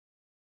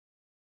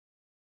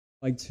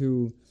like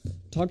to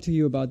talk to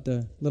you about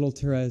the little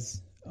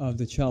Therese of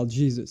the Child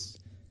Jesus.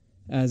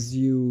 As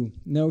you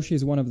know, she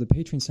is one of the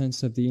patron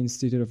saints of the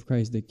Institute of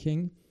Christ the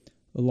King,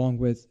 along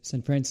with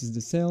St. Francis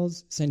de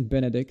Sales, St.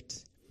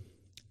 Benedict,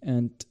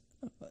 and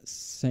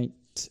St.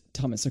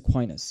 Thomas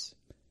Aquinas.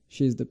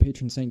 She is the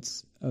patron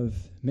saint of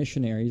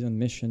missionaries and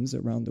missions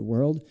around the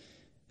world.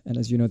 And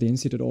as you know, the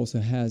Institute also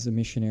has a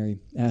missionary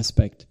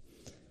aspect.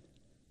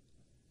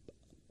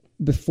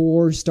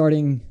 Before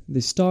starting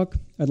this talk,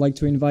 I'd like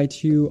to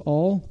invite you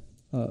all,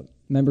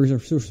 members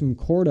of Sursum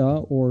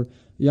Corda or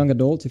young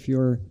adult, if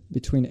you're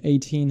between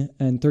 18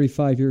 and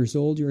 35 years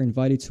old, you're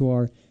invited to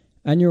our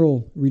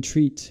annual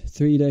retreat,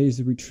 3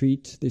 days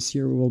retreat. This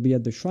year we will be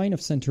at the Shrine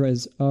of St.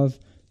 Therese of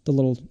the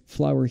Little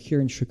Flower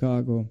here in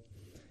Chicago.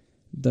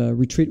 The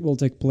retreat will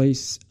take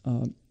place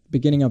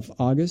beginning of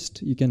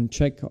August. You can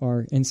check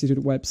our Institute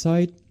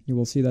website. You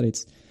will see that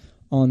it's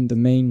on the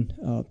main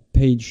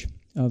page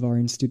of our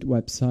Institute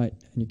website,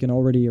 and you can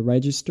already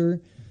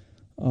register.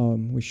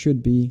 We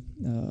should be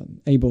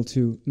able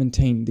to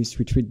maintain this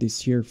retreat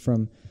this year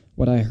from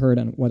what I heard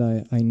and what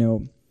I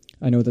know.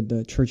 I know that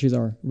the churches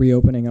are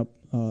reopening up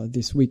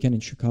this weekend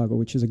in Chicago,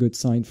 which is a good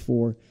sign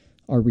for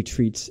our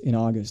retreats in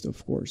August,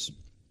 of course.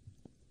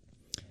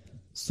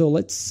 So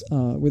let's,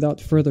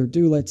 without further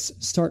ado, let's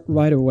start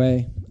right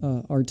away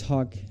our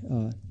talk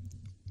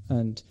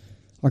and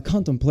our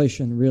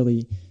contemplation,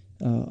 really,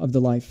 of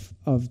the life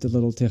of the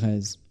little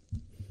Thérèse.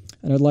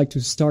 And I'd like to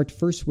start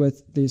first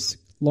with this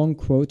long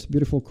quote,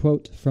 beautiful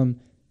quote from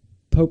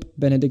Pope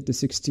Benedict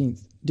XVI.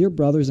 Dear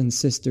brothers and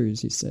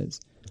sisters, he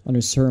says, on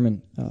a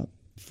sermon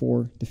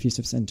for the Feast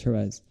of Saint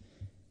Therese,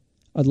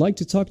 I'd like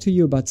to talk to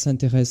you about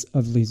Saint Thérèse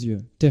of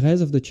Lisieux,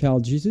 Thérèse of the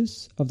Child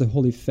Jesus of the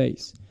Holy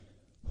Face,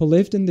 who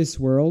lived in this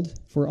world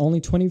for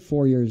only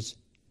 24 years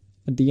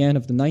at the end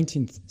of the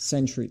 19th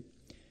century,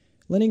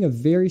 leading a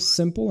very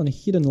simple and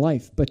hidden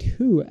life, but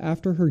who,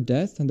 after her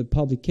death and the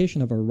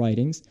publication of her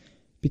writings,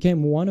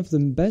 became one of the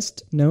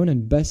best-known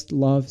and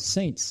best-loved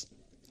saints,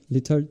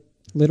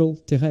 little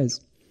Thérèse.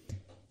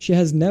 She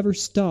has never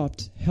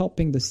stopped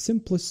helping the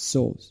simplest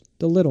souls,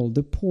 the little,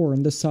 the poor,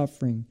 and the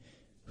suffering,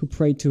 who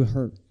prayed to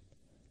her.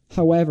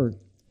 However,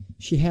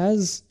 she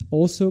has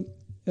also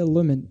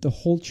illumined the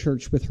whole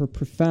Church with her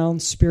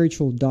profound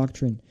spiritual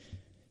doctrine,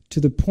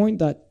 to the point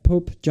that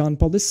Pope John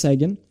Paul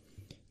II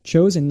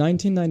chose in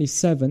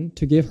 1997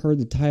 to give her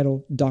the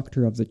title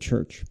Doctor of the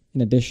Church, in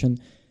addition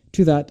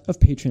to that of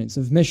Patroness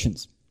of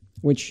Missions,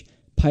 which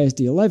Pius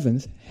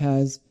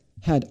XI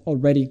had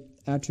already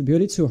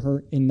attributed to her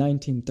in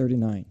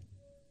 1939.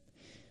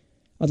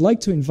 I'd like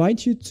to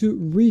invite you to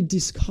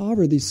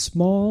rediscover this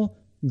small,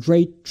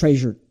 great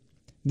treasure,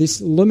 this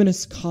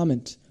luminous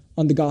comment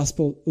on the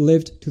gospel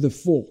lived to the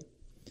full.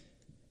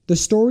 The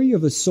story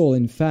of a soul,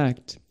 in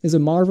fact, is a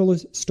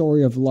marvelous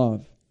story of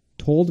love,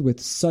 told with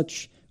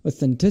such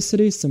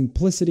authenticity,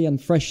 simplicity,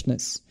 and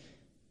freshness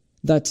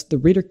that the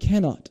reader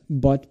cannot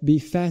but be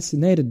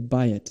fascinated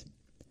by it.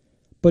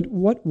 But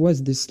what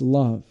was this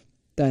love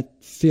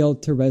that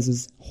filled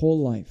Therese's whole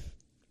life,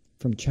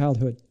 from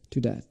childhood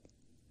to death?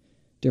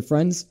 Dear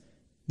friends,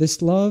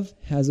 this love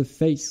has a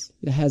face,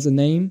 it has a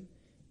name,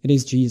 it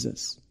is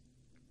Jesus.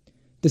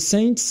 The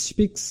saint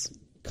speaks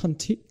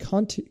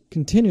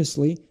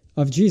continuously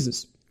of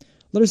Jesus.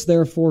 Let us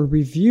therefore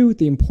review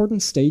the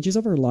important stages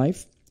of her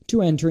life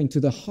to enter into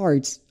the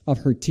heart of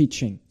her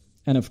teaching.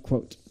 End of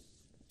quote.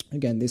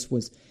 Again, this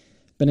was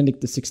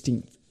Benedict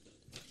XVI.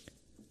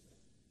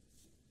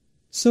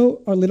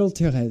 So, our little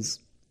Thérèse.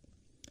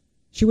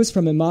 She was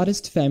from a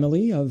modest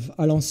family of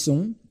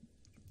Alençon.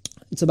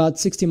 It's about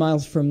 60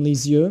 miles from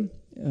Lisieux,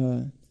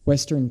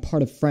 western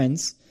part of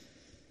France.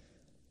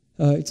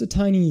 It's a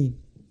tiny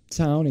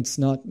town. It's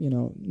not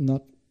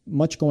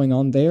much going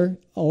on there,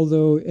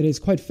 although it is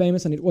quite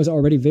famous, and it was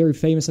already very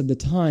famous at the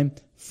time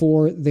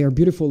for their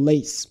beautiful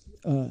lace.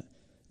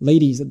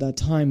 Ladies at that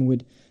time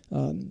would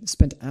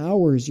spend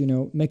hours,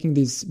 making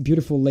these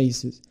beautiful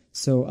laces.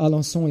 So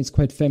Alençon is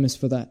quite famous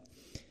for that.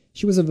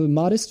 She was of a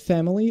modest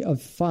family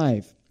of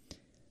 5.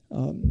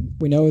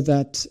 We know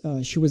that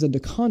she was at the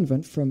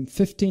convent from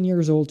 15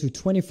 years old to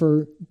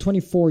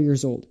 24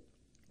 years old.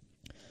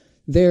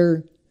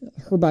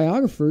 Her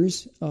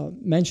biographers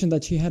mentioned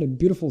that she had a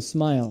beautiful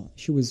smile.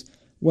 She was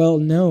well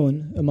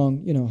known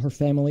among, her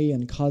family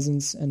and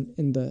cousins and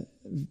in the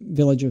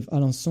village of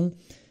Alençon.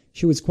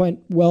 She was quite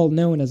well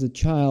known as a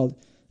child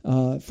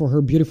for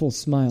her beautiful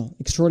smile,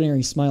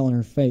 extraordinary smile on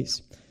her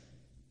face.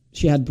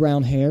 She had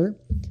brown hair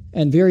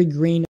and very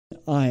green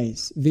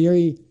eyes,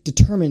 very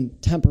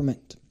determined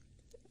temperament,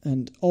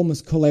 and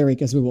almost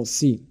choleric, as we will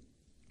see.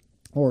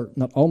 Or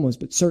not almost,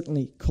 but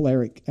certainly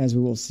choleric, as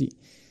we will see.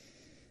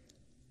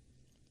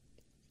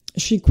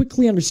 She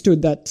quickly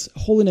understood that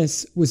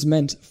holiness was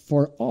meant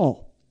for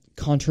all,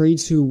 contrary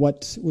to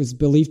what was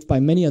believed by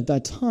many at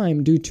that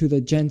time due to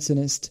the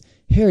Jansenist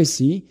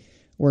heresy,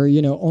 where,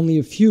 only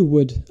a few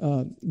would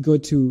go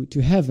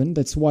to heaven.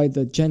 That's why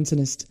the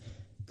Jansenist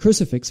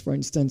crucifix, for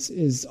instance,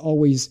 is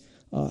always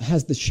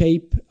has the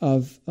shape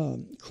of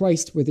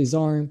Christ with his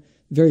arm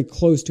very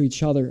close to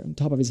each other on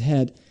top of his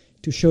head.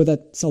 to show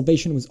that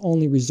salvation was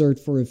only reserved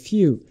for a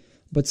few.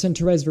 But Saint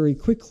Therese very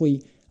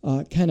quickly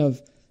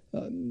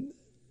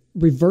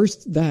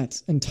reversed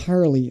that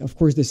entirely. Of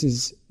course, this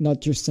is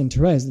not just Saint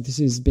Therese, this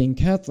is being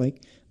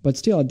Catholic, but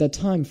still at that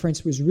time,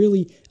 France was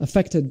really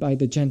affected by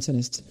the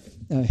Jansenist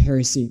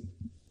heresy.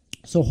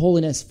 So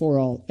holiness for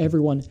all,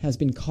 everyone has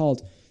been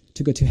called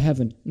to go to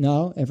heaven.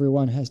 Now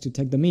everyone has to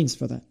take the means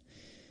for that.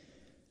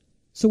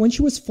 So when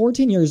she was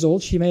 14 years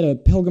old, she made a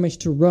pilgrimage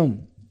to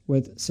Rome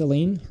with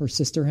Celine, her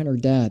sister, and her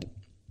dad.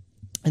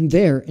 And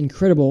there,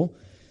 incredible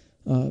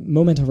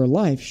moment of her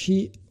life,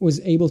 she was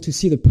able to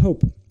see the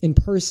Pope in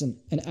person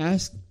and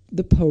ask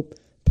the Pope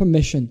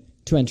permission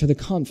to enter the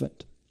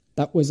convent.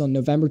 That was on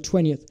November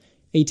 20th,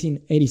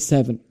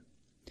 1887.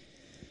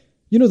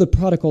 You know the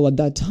protocol at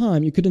that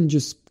time, you couldn't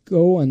just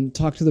go and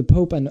talk to the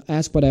Pope and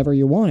ask whatever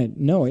you wanted.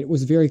 No, it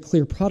was very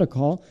clear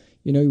protocol.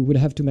 You know, you would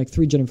have to make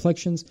 3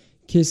 genuflections,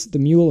 kiss the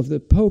mule of the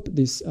Pope,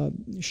 this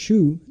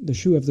shoe, the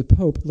shoe of the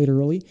Pope,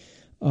 literally,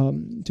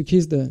 to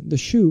kiss the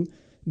shoe,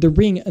 the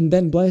ring, and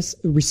then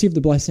receive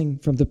the blessing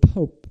from the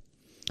Pope.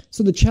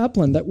 So the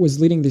chaplain that was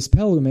leading this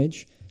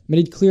pilgrimage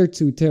made it clear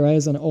to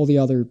Therese and all the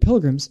other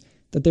pilgrims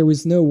that there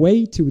was no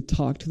way to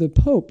talk to the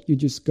Pope. You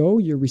just go,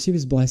 you receive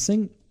his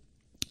blessing,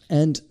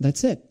 and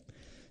that's it.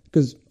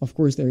 Because, of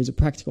course, there is a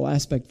practical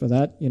aspect for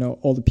that. You know,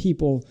 all the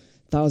people,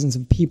 thousands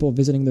of people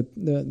visiting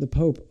the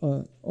Pope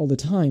all the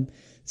time.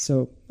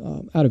 So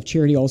out of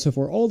charity also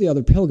for all the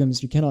other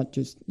pilgrims, you cannot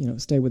just,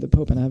 stay with the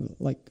Pope and have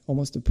like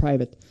almost a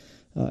private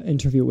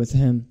interview with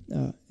him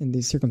in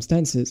these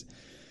circumstances.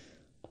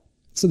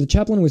 So the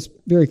chaplain was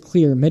very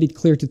clear, made it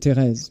clear to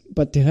Therese,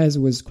 but Therese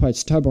was quite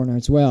stubborn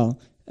as well.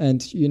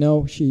 And, she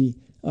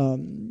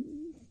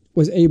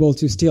was able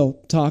to still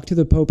talk to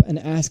the Pope and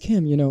ask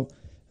him, Your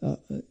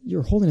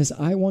Holiness,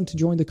 I want to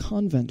join the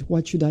convent.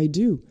 What should I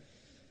do?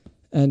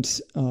 And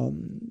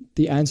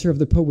the answer of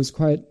the Pope was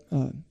quite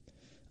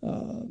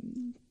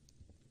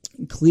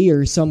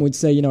clear. Some would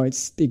say,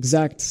 it's the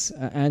exact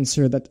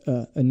answer that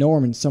a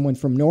Norman, someone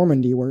from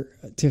Normandy, where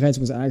Therese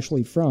was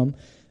actually from,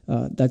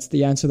 that's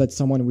the answer that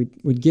someone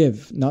would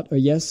give. Not a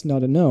yes,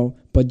 not a no,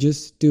 but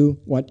just do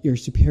what your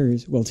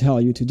superiors will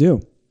tell you to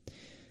do.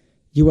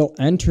 You will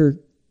enter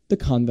the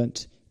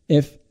convent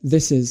if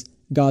this is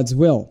God's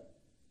will.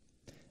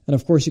 And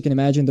of course, you can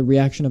imagine the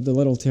reaction of the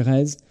little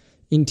Therese,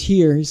 in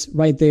tears,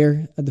 right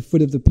there at the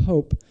foot of the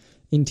Pope,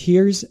 in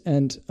tears,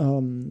 and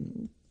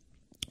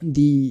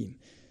the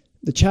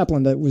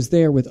chaplain that was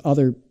there with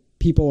other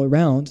people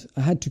around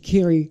had to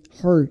carry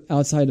her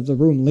outside of the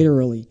room,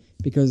 literally,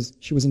 because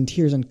she was in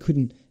tears and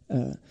couldn't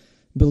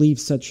believe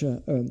such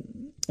an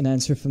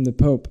answer from the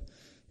Pope.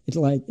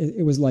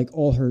 It was like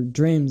all her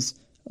dreams,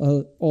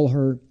 all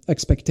her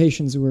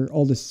expectations were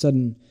all of a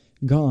sudden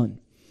gone.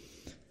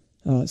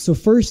 So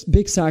first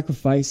big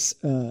sacrifice,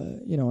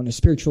 on a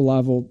spiritual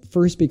level,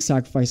 first big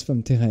sacrifice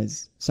from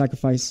Therese,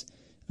 sacrifice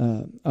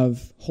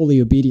of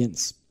holy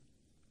obedience.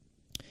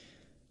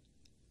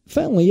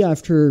 Finally,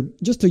 after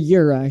just a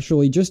year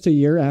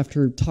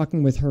after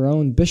talking with her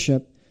own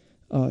bishop,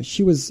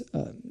 she was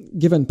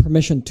given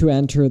permission to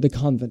enter the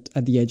convent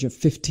at the age of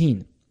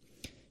 15.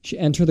 She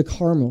entered the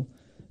Carmel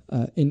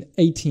in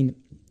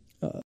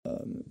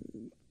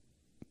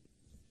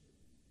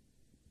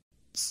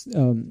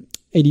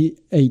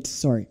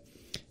 1888.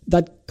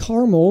 That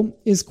Carmel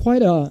is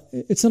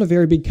it's not a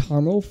very big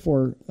Carmel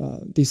for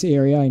this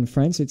area in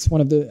France. It's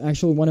one of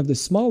the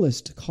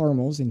smallest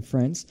Carmels in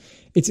France.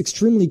 It's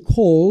extremely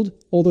cold,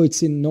 although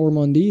it's in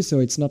Normandy, so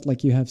it's not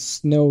like you have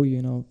snow,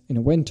 in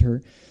a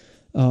winter.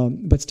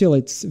 But still,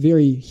 it's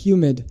very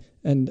humid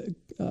and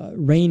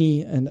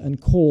rainy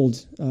and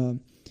cold,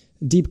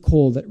 deep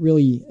cold that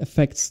really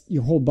affects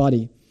your whole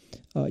body.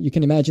 You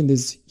can imagine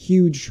these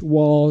huge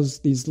walls,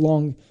 these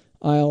long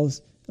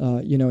aisles,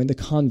 in the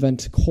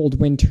convent, cold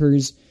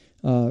winters,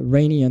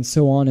 rainy and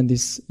so on, and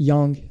this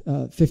young,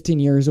 15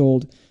 years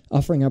old,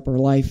 offering up her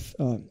life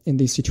in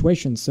these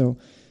situations. So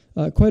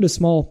quite a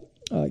small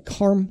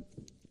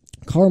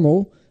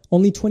Carmel.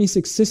 Only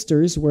 26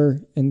 sisters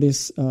were in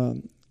this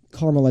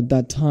Carmel at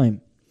that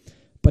time.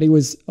 But it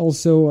was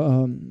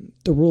also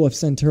the rule of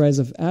Saint Therese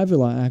of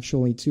Avila,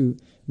 actually, to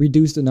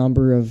reduce the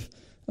number of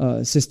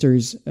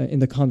sisters in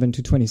the convent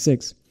to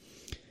 26.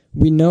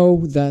 We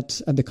know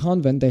that at the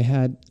convent they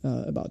had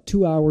about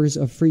 2 hours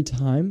of free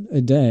time a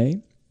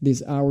day.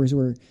 These hours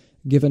were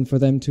given for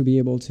them to be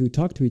able to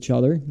talk to each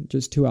other,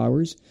 just 2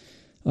 hours.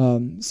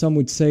 Some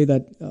would say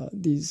that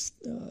these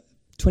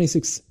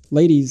 26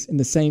 ladies in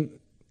the same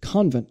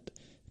convent,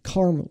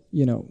 Carmel,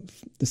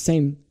 the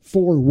same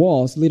 4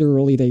 walls,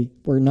 literally they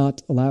were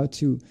not allowed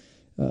to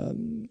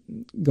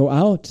go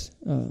out.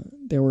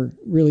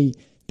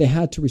 They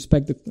had to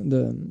respect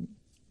the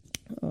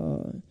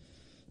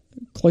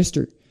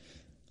cloister.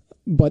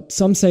 But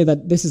some say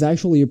that this is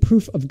actually a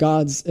proof of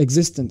God's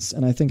existence,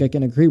 and I think I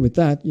can agree with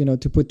that,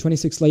 to put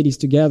 26 ladies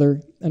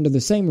together under the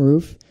same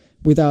roof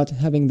without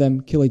having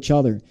them kill each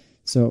other.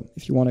 So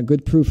if you want a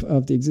good proof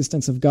of the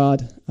existence of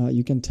God,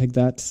 you can take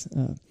that.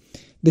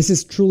 This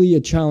is truly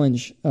a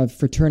challenge of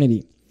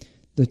fraternity,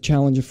 the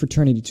challenge of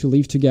fraternity to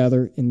live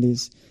together in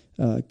these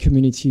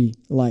community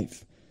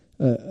life,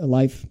 a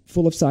life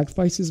full of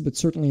sacrifices, but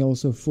certainly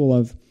also full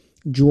of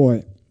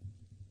joy.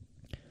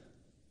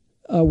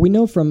 We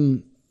know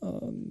from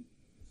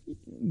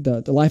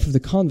the life of the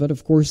convent,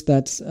 of course,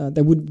 that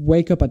they would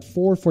wake up at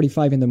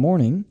 4:45 in the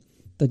morning.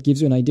 That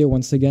gives you an idea,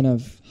 once again,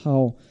 of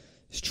how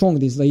strong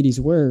these ladies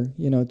were,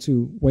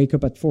 to wake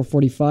up at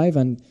 4:45,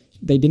 and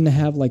they didn't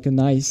have like a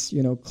nice,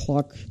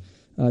 clock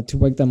to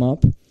wake them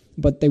up,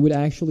 but they would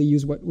actually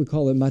use what we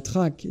call a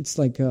matraque. It's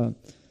like a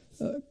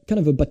kind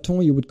of a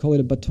baton, you would call it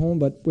a baton,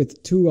 but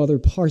with two other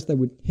parts that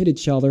would hit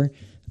each other,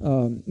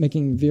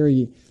 making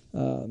very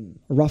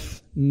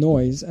rough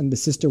noise, and the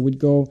sister would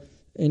go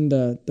in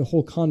the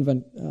whole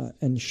convent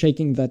and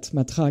shaking that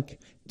matraque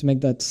to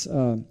make that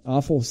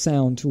awful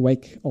sound to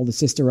wake all the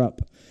sister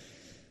up.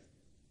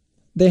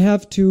 They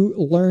have to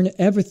learn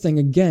everything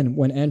again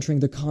when entering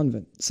the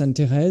convent.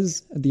 Sainte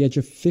Thérèse, at the age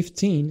of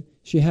 15,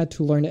 she had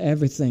to learn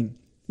everything.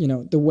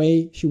 The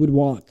way she would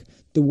walk,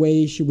 the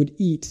way she would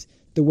eat,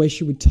 the way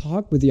she would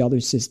talk with the other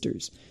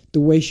sisters, the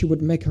way she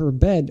would make her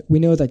bed. We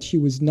know that she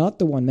was not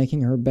the one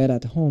making her bed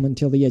at home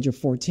until the age of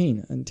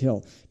 14,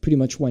 until pretty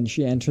much when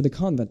she entered the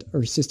convent.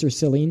 Her sister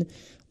Céline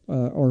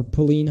or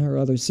Pauline, her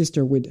other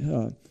sister, would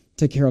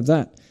take care of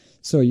that.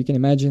 So you can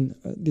imagine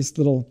this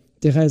little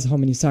Thérèse, how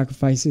many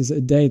sacrifices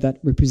a day that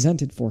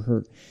represented for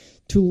her.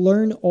 To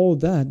learn all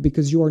that,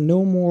 because you are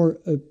no more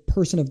a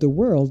person of the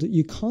world,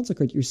 you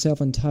consecrate yourself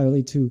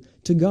entirely to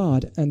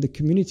God, and the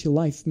community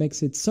life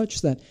makes it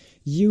such that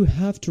you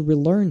have to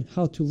relearn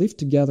how to live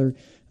together,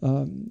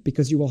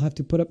 because you will have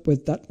to put up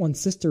with that one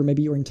sister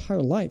maybe your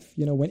entire life,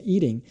 when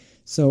eating.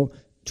 So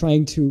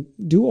trying to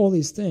do all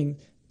these things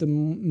the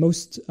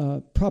most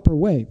proper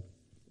way.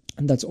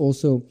 And that's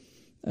also,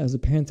 as a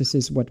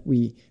parenthesis, what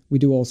we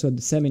do also at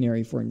the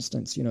seminary, for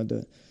instance.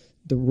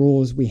 The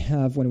rules we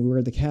have when we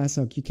wear the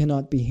cassock. You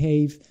cannot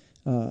behave,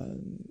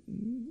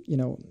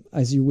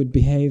 as you would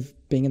behave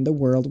being in the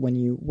world when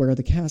you wear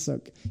the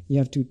cassock. You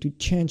have to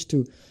change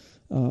to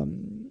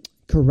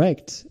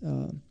correct,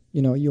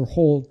 your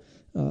whole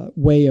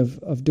way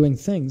of doing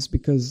things,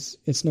 because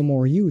it's no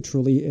more you,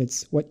 truly.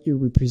 It's what you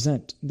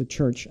represent, the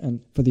church, and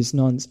for these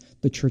nuns,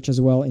 the church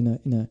as well, in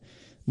a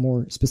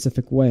more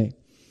specific way.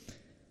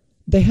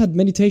 They had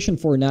meditation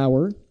for an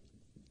hour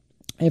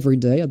every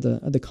day at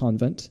the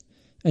convent.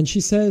 And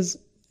she says,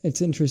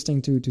 it's interesting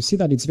to see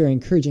that, it's very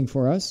encouraging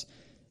for us,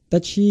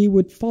 that she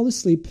would fall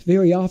asleep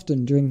very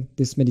often during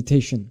this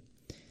meditation.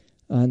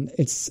 And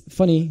it's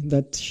funny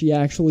that she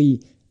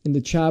actually, in the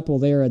chapel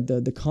there at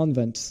the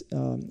convent,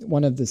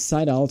 one of the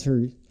side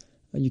altar,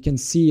 you can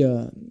see,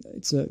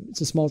 it's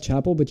a small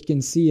chapel, but you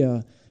can see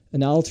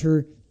an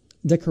altar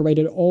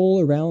decorated all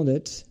around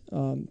it,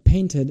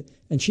 painted,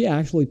 and she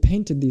actually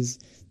painted this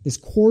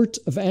court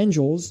of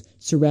angels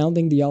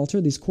surrounding the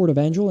altar, this court of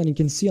angels, and you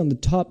can see on the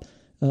top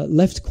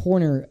left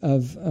corner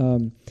of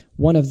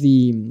one of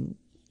the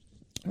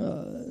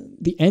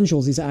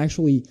angels is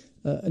actually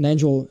an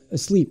angel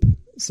asleep.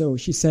 So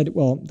she said,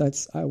 well,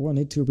 I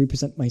wanted to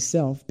represent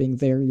myself being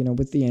there,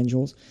 with the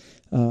angels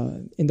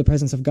in the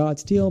presence of God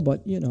still,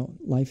 but,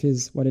 life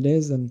is what it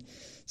is. And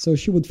so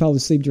she would fall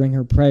asleep during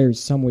her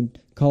prayers. Some would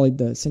call it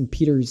the St.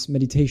 Peter's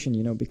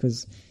meditation,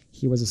 because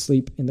he was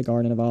asleep in the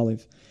Garden of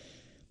Olive.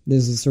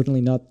 This is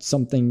certainly not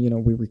something,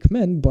 we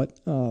recommend, but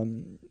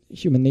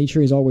human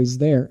nature is always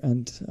there.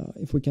 And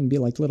if we can be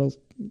like little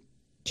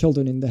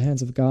children in the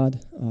hands of God,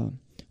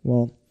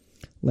 well,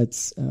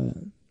 let's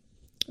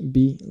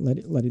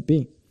let it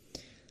be.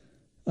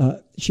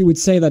 She would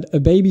say that a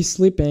baby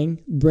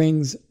sleeping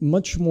brings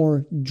much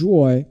more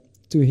joy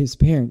to his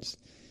parents,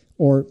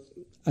 or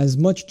as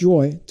much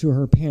joy to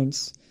her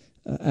parents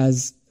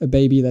as a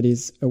baby that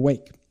is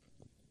awake.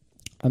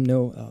 I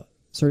know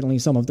certainly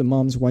some of the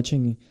moms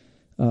watching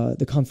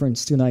the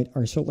conference tonight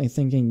are certainly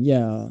thinking,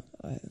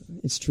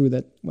 it's true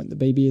that when the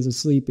baby is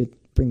asleep, it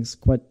brings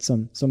quite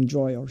some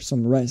joy or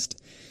some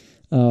rest.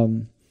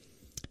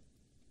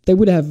 They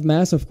would have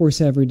Mass, of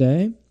course, every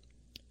day,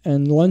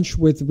 and lunch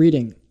with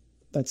reading.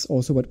 That's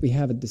also what we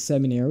have at the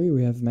seminary.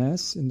 We have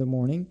Mass in the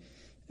morning,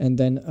 and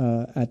then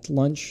at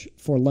lunch,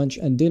 for lunch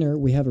and dinner,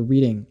 we have a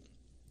reading.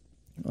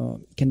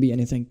 It can be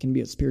anything. It can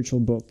be a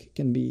spiritual book. It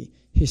can be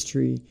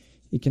history.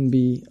 It can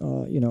be,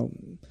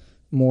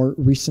 more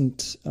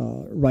recent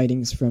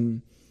writings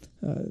from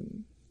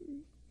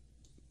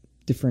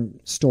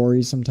different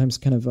stories, sometimes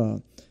kind of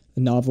a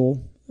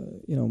novel,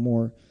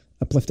 more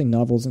uplifting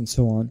novels and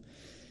so on.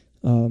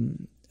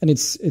 And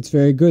it's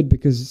very good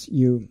because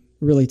you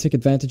really take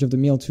advantage of the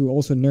meal to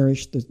also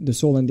nourish the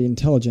soul and the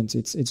intelligence.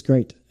 It's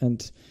great.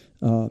 And,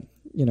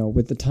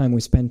 with the time we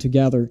spend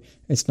together,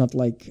 it's not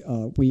like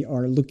we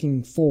are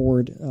looking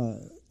forward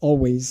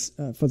always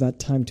for that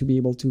time to be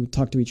able to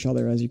talk to each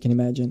other, as you can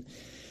imagine.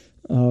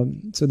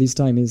 So this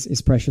time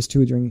is precious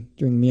too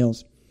during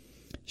meals.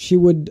 She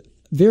would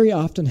very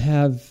often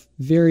have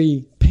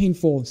very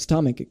painful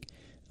stomachache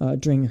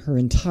during her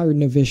entire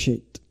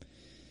novitiate.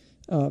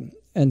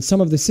 And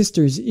some of the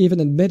sisters even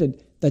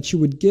admitted that she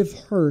would give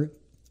her,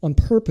 on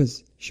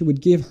purpose, she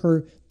would give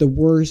her the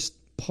worst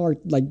part,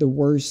 like the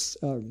worst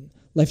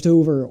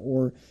leftover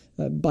or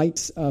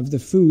bites of the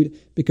food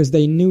because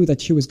they knew that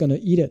she was going to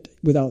eat it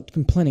without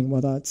complaining,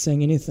 without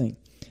saying anything.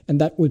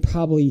 And that would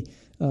probably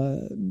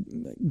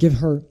give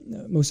her,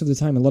 most of the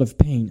time, a lot of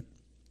pain.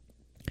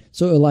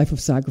 So a life of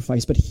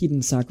sacrifice, but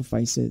hidden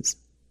sacrifices.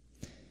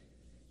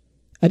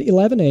 At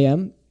 11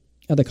 a.m.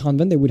 at the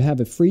convent, they would have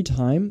a free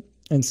time,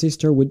 and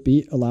Sister would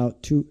be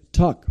allowed to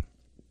talk.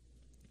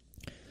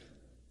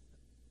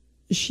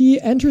 She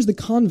enters the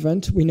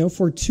convent, we know,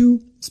 for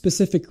two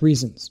specific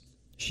reasons.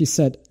 She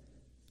said,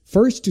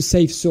 first, to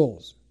save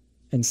souls,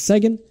 and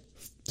second,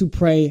 to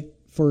pray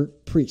for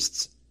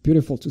priests.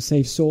 Beautiful, to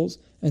save souls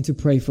and to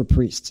pray for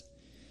priests.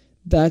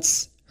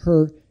 That's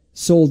her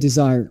sole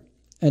desire,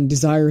 and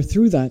desire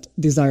through that,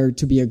 desire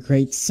to be a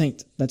great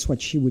saint. That's what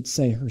she would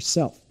say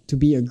herself, to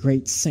be a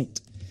great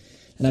saint.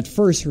 And at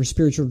first, her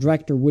spiritual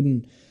director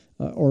wouldn't,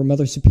 or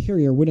Mother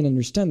Superior wouldn't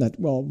understand that.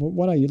 Well,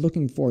 what are you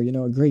looking for?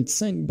 A great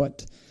saint,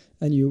 but...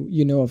 And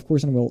you know, of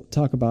course, and we'll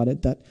talk about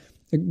it, that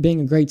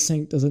being a great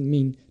saint doesn't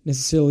mean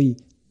necessarily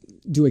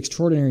do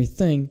extraordinary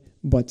thing,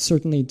 but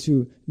certainly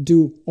to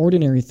do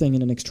ordinary thing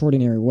in an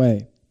extraordinary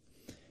way.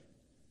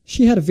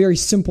 She had a very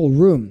simple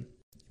room.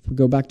 If we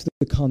go back to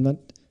the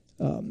convent,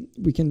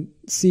 we can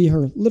see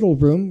her little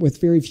room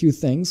with very few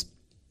things.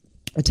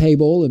 A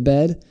table, a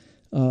bed,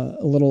 a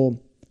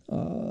little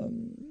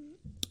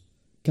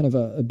kind of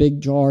a big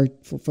jar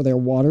for their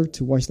water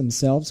to wash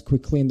themselves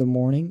quickly in the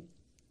morning.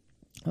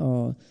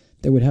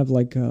 They would have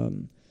like,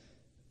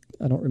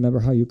 I don't remember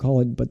how you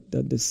call it, but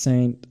the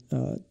saint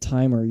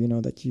timer,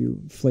 that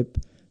you flip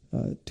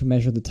to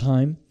measure the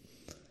time.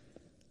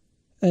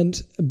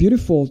 And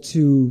beautiful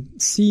to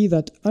see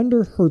that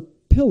under her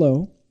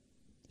pillow,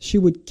 she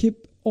would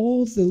keep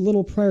all the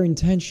little prayer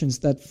intentions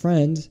that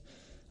friends,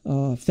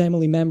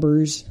 family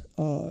members,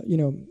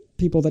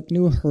 people that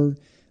knew her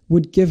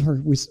would give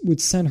her,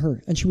 would send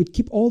her. And she would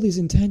keep all these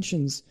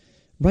intentions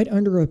right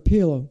under her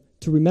pillow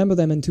to remember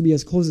them and to be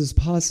as close as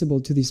possible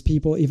to these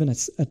people, even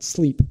at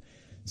sleep.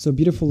 So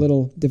beautiful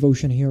little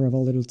devotion here of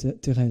our little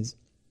Thérèse.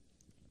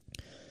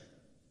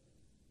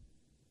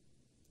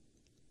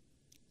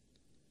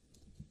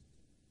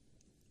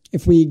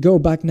 If we go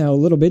back now a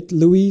little bit,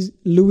 Louis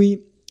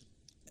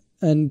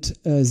and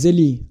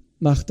Zélie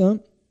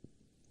Martin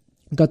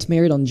got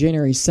married on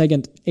January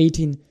 2nd,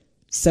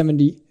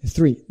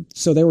 1873.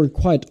 So they were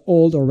quite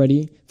old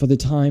already for the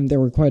time. They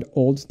were quite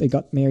old. They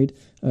got married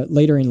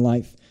later in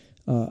life.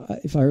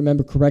 If I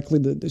remember correctly,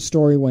 the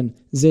story when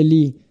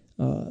Zélie,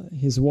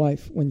 his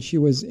wife, when she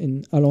was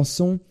in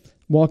Alençon,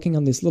 walking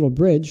on this little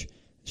bridge,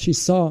 she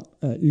saw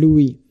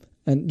Louis.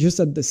 And just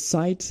at the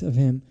sight of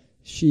him,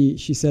 she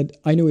said,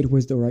 I knew it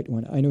was the right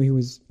one. I knew he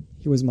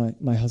was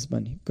my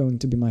husband, going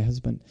to be my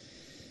husband.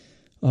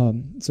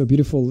 So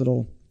beautiful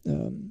little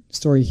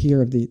story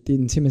here of the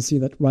intimacy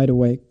that right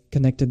away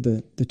connected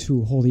the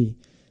two holy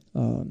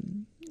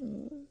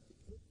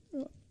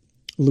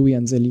Louis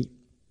and Zélie.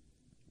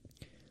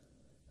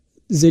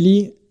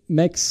 Zélie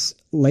makes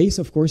lace,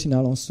 of course, in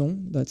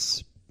Alençon.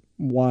 That's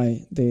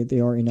why they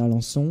are in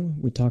Alençon.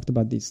 We talked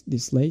about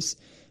this lace.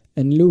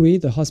 And Louis,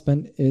 the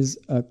husband, is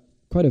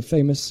quite a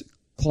famous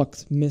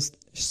clocksmith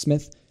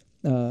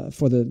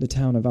for the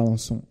town of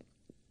Alençon.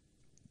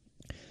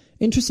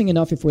 Interesting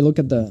enough, if we look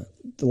at the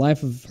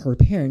life of her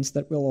parents,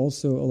 that will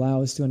also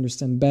allow us to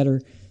understand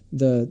better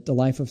the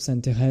life of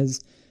Sainte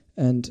Thérèse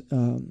and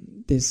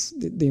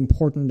the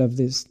importance of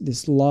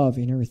this love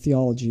in her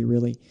theology,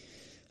 really.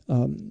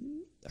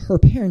 Her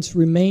parents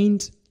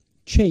remained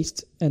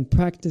chaste and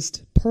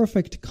practiced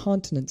perfect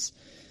continence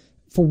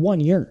for 1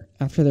 year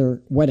after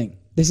their wedding.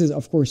 This is,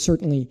 of course,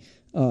 certainly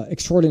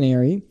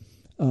extraordinary,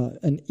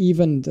 and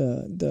even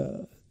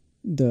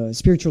the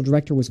spiritual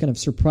director was kind of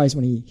surprised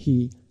when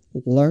he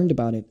learned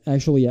about it.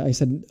 Actually, I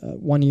said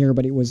 1 year,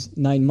 but it was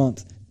 9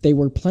 months. They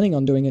were planning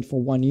on doing it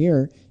for 1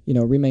 year,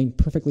 remain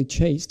perfectly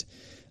chaste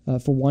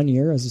for 1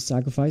 year as a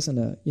sacrifice and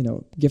a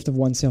gift of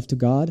oneself to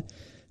God,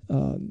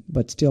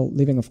 but still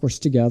living, of course,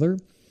 together.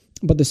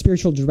 But the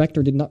spiritual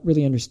director did not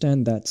really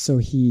understand that, so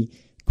he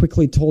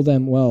quickly told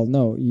them, well,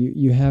 no,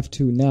 you have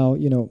to now,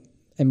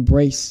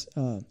 embrace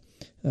the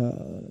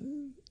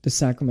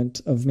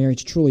sacrament of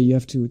marriage. Truly, you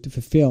have to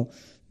fulfill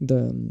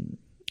the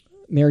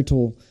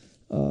marital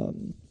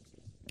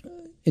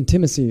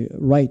intimacy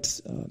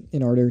rights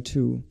in order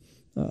to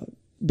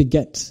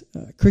beget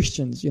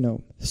Christians,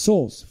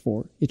 souls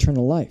for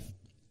eternal life.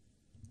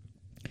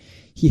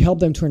 He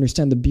helped them to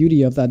understand the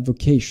beauty of that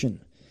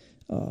vocation,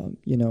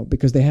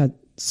 because they had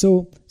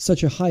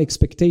such a high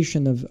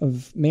expectation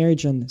of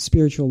marriage and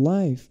spiritual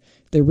life.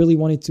 They really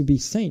wanted to be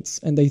saints,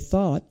 and they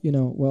thought,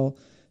 well,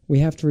 we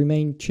have to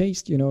remain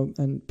chaste,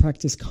 and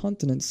practice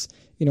continence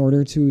in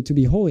order to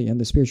be holy.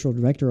 And the spiritual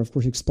director, of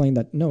course, explained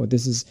that, no,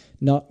 this is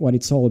not what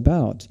it's all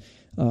about.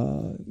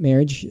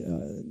 Marriage,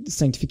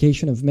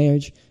 sanctification of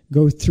marriage,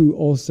 go through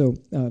also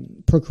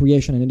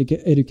procreation and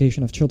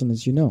education of children,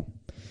 as you know.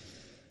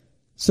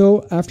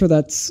 So after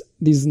that,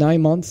 these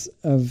 9 months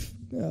of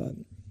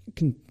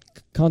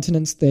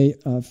continence,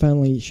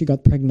 she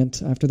got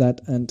pregnant after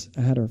that and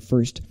had her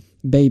first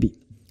baby.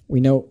 We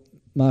know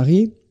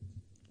Marie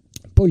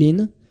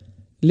Pauline,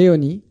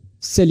 Léonie,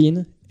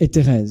 Céline, et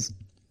Thérèse.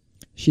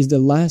 She's the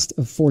last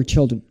of 4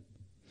 children.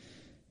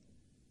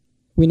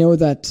 We know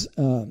that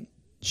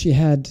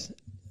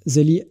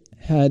Zélie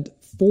had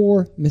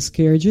 4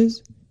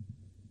 miscarriages,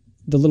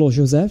 the little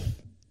Joseph,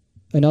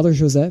 another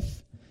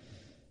Joseph,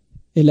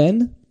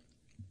 Hélène,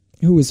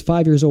 who was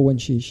 5 years old when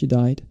she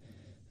died,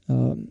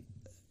 and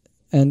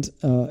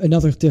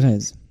another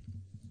Thérèse.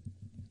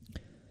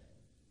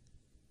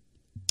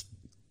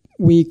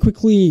 We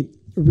quickly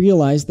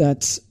realized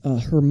that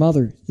her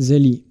mother,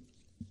 Zélie,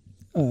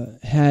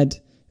 had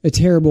a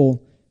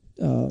terrible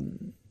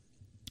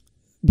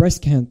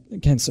breast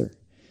cancer.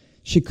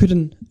 She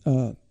couldn't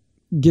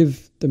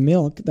give the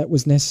milk that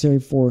was necessary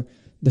for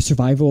the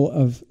survival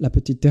of La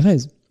Petite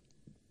Thérèse.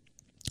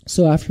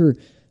 So after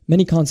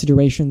many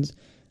considerations,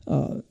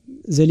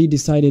 Zélie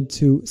decided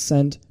to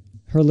send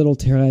her little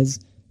Thérèse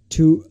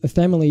to a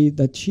family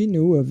that she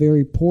knew, a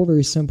very poor,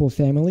 very simple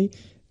family,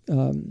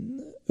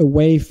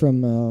 away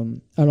from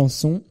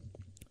Alençon,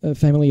 a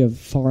family of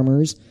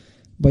farmers.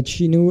 But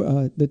she knew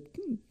the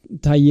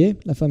Taillé,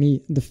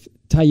 the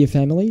Taillé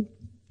family.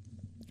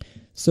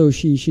 So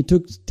she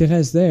took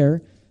Thérèse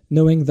there,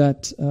 knowing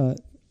that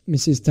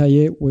Mrs.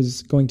 Taillé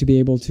was going to be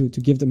able to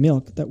give the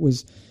milk that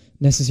was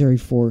necessary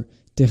for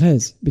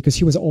Thérèse, because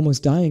she was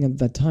almost dying at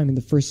that time. In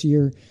the first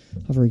year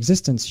of her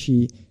existence,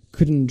 she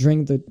couldn't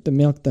drink the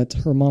milk that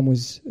her mom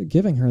was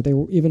giving her. They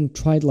even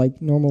tried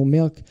like normal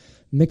milk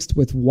mixed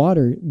with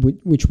water,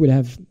 which would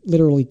have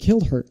literally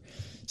killed her.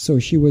 So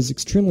she was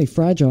extremely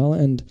fragile,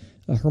 and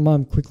her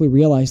mom quickly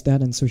realized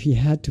that, and so she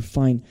had to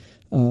find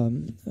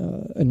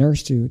a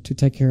nurse to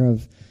take care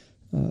of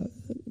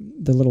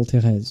the little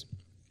Thérèse.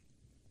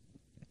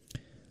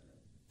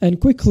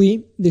 And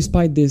quickly,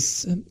 despite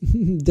this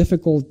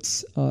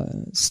difficult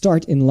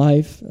start in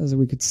life, as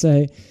we could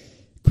say,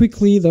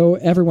 quickly, though,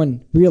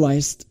 everyone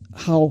realized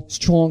how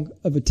strong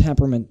of a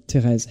temperament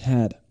Thérèse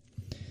had.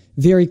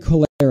 Very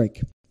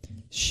choleric.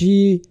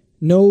 She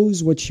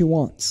knows what she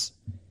wants.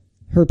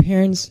 Her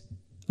parents,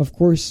 of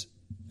course,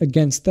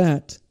 against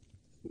that,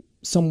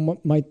 some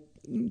might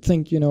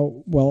think,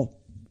 well,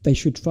 they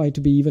should try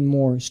to be even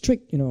more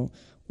strict,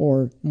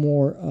 or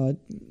more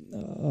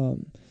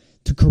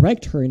to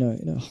correct her in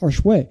a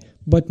harsh way.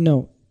 But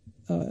no,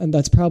 and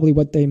that's probably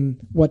what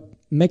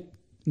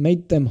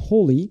made them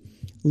holy,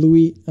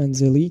 Louis and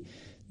Zélie.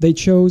 They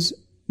chose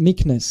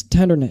meekness,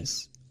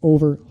 tenderness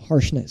over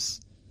harshness.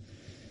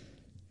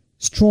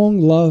 Strong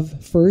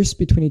love first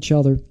between each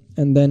other,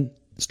 and then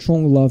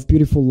strong love,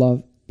 beautiful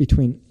love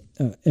between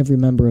every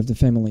member of the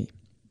family.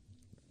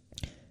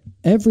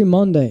 Every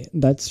Monday,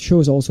 that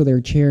shows also their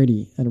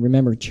charity. And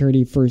remember,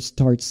 charity first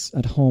starts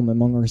at home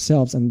among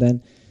ourselves, and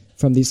then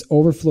from this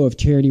overflow of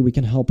charity, we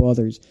can help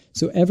others.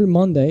 So every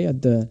Monday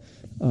at the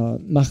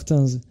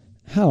Martin's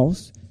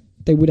house,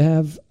 they would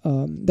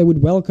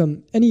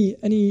welcome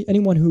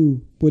anyone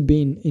who would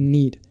be in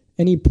need,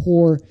 any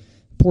poor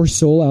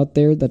soul out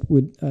there that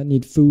would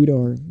need food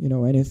or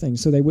anything.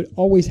 So they would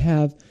always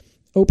have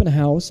open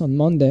house on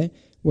Monday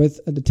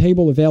with the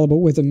table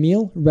available, with a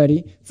meal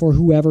ready for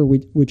whoever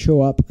would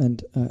show up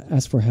and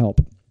ask for help.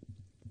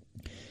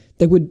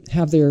 They would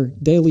have their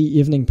daily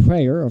evening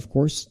prayer, of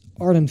course,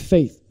 ardent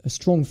faith, a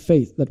strong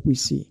faith that we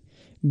see.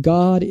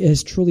 God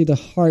is truly the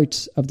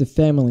heart of the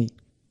family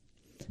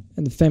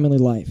and the family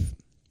life.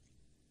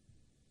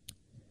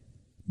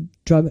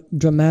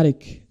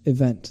 Dramatic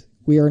event.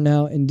 We are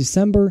now in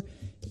December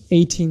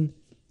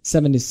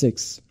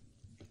 1876,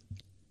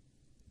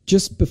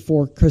 just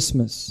before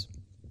Christmas.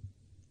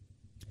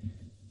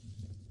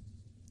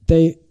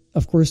 They,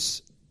 of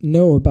course,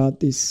 know about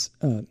this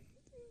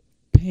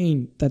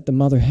pain that the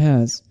mother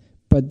has,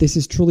 but this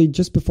is truly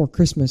just before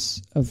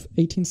Christmas of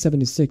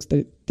 1876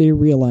 that they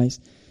realize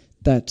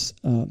that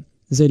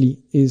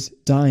Zélie is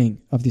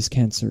dying of this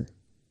cancer.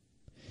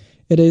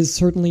 It is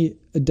certainly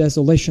a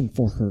desolation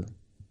for her.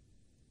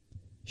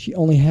 She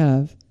only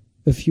have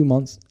a few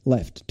months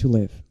left to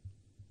live.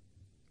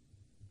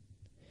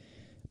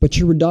 But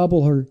she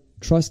redoubled her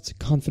trust,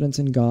 confidence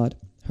in God,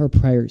 her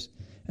prayers,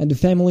 and the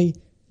family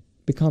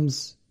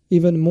becomes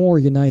even more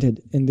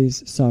united in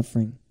this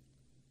suffering.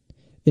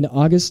 In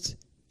August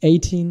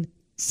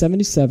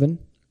 1877,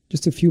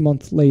 just a few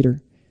months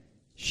later,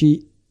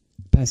 she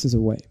passes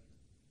away.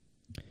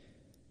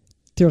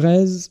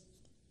 Thérèse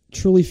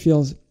truly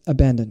feels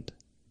abandoned.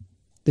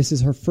 This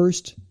is her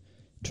first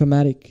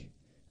traumatic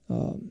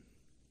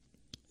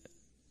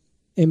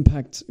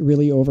impact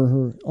really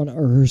on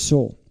her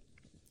soul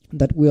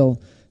that will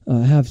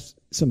have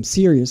some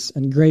serious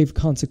and grave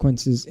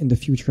consequences in the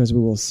future, as we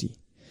will see.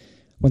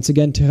 Once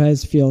again,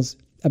 Thérèse feels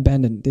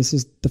abandoned. This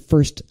is the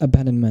first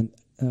abandonment,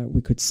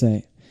 we could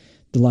say,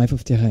 the life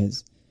of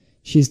Thérèse.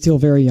 She is still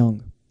very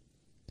young.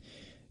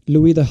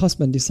 Louis, the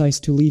husband, decides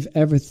to leave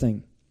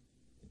everything.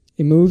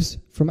 He moves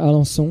from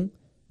Alençon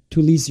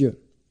to Lisieux.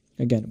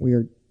 Again, we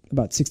are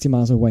about 60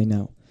 miles away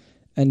now.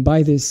 And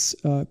buy this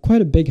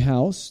quite a big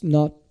house,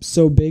 not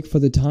so big for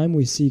the time.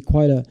 We see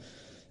quite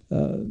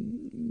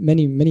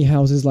many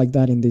houses like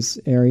that in this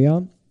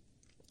area.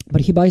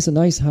 But he buys a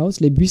nice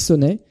house, Les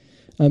Buissonnets,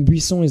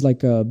 Buisson is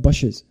like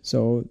bushes,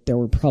 so there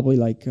were probably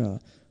like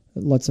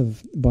lots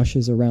of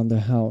bushes around the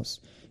house.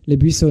 Les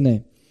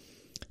Buissonnets.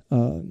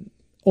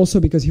 Also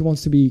because he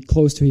wants to be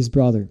close to his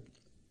brother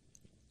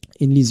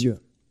in Lisieux.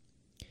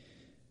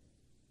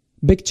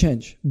 Big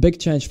change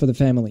for the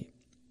family,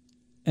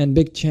 and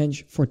big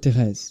change for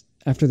Thérèse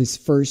after this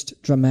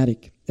first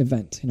dramatic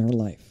event in her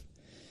life.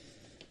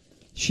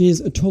 She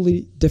is a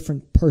totally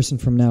different person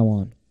from now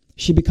on.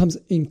 She becomes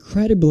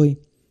incredibly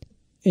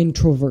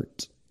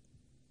introvert,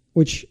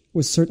 which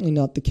was certainly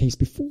not the case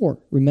before.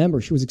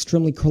 Remember, she was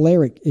extremely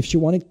choleric. If she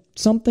wanted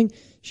something,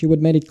 she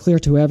would make it clear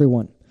to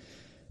everyone.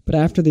 But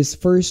after this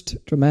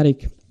first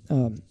dramatic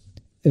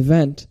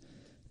event,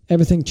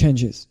 everything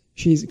changes.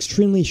 She's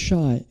extremely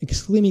shy,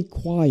 extremely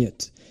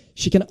quiet.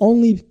 She can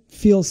only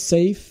feel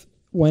safe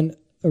when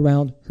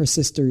around her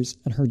sisters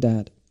and her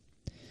dad.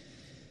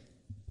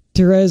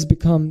 Thérèse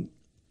become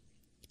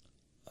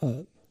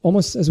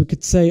almost, as we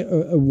could say,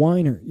 a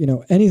whiner.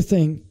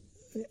 Anything,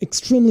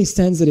 extremely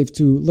sensitive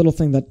to little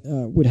thing that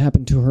would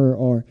happen to her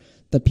or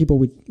that people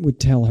would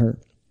tell her.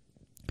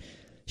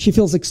 She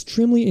feels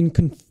extremely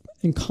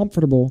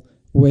uncomfortable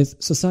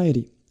with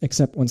society,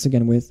 except once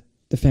again with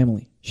the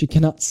family. She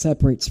cannot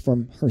separate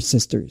from her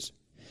sisters.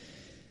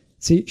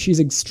 See, she's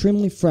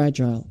extremely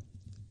fragile,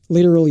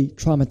 literally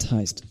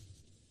traumatized.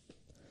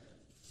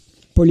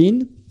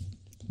 Pauline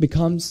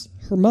becomes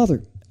her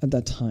mother at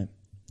that time,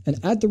 and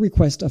at the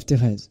request of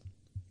Thérèse.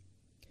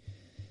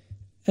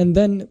 And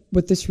then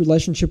with this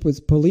relationship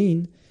with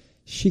Pauline,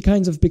 she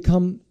kind of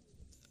become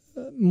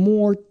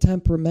more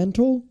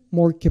temperamental,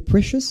 more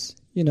capricious,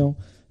 in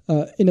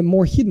a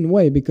more hidden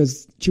way,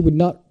 because she would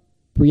not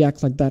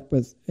react like that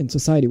in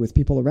society with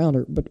people around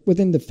her. But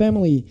within the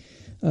family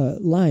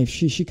life,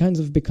 she kind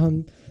of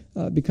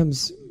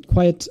becomes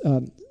quite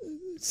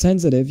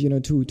sensitive,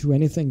 to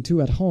anything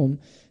too at home,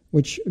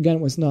 which again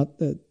was not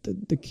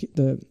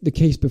the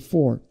case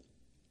before.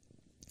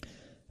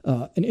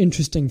 An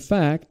interesting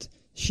fact: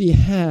 she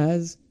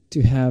has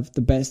to have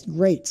the best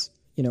grades,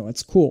 at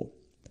school.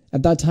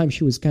 At that time,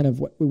 she was kind of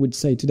what we would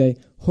say today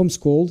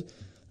homeschooled.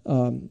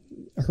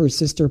 Her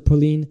sister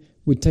Pauline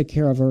would take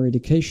care of her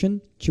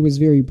education. She was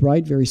very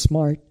bright, very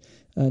smart,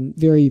 and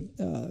very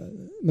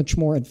much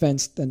more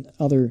advanced than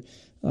other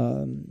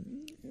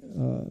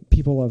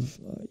people of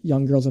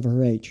young girls of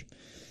her age.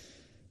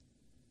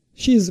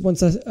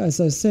 As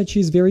I said,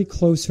 she's very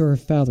close to her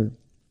father.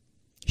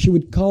 She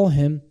would call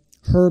him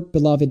her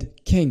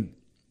beloved king.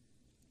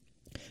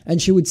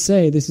 And she would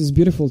say, this is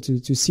beautiful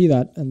to see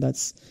that, and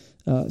that's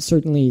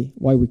certainly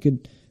why we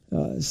could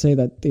say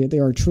that they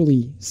are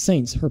truly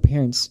saints, her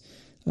parents.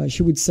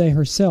 She would say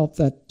herself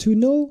that to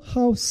know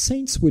how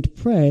saints would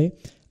pray,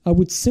 I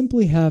would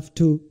simply have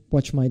to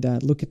watch my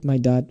dad, look at my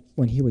dad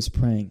when he was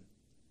praying.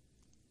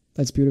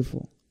 That's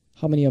beautiful.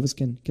 How many of us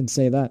can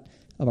say that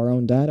of our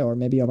own dad, or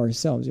maybe of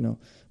ourselves?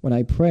 When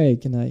I pray,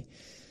 can I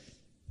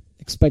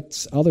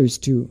expect others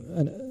to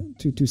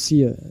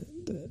see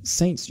the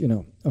saints?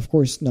 Of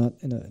course, not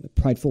in a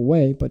prideful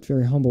way, but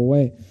very humble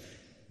way.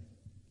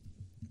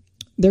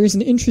 There is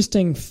an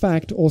interesting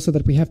fact also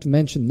that we have to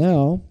mention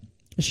now.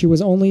 She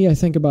was only, I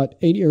think, about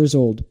 8 years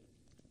old.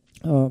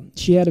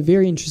 She had a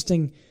very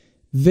interesting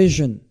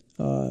vision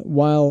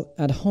while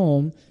at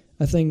home.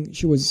 I think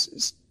she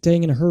was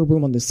staying in her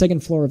room on the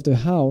second floor of the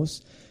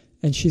house,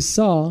 and she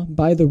saw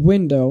by the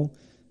window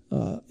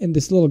in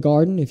this little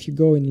garden. If you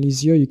go in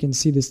Lisieux, you can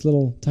see this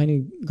little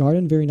tiny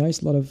garden, very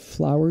nice, a lot of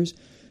flowers.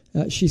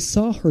 She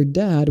saw her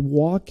dad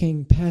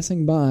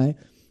passing by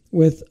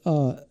with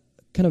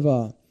kind of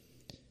a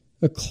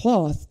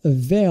cloth, a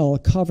veil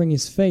covering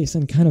his face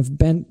and kind of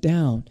bent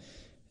down.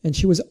 And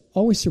she was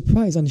always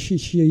surprised, and she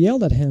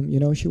yelled at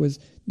him, she was,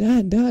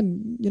 Dad,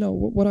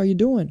 what are you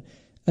doing?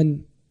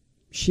 And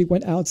she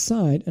went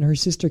outside, and her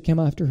sister came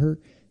after her,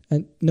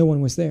 and no one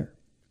was there.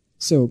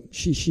 So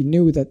she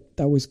knew that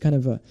was kind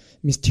of a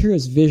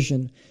mysterious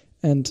vision,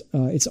 and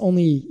it's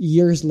only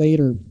years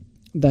later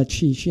that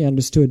she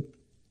understood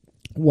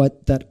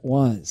what that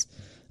was.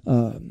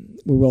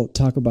 We will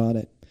talk about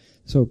it.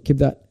 So keep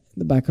that in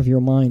the back of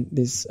your mind,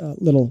 this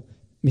little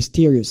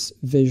mysterious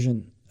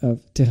vision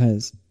of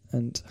Thérèse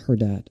and her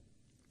dad.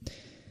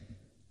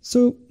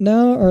 So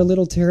now our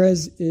little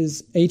Thérèse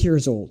is 8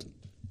 years old.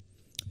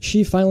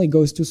 She finally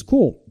goes to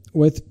school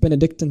with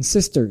Benedictine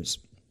sisters.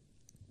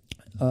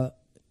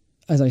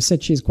 As I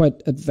said, she's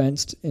quite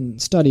advanced in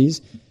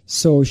studies,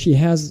 so she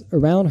has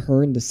around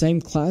her in the same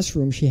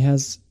classroom, she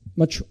has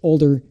much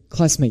older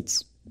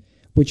classmates,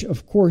 which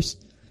of course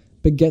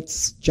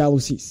begets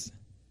jealousies.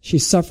 She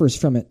suffers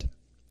from it.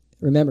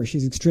 Remember,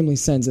 she's extremely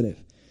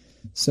sensitive.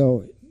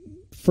 So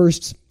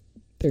first,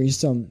 there is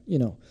some,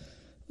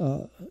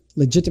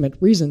 legitimate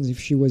reasons if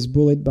she was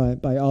bullied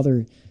by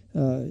other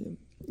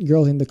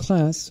girls in the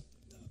class.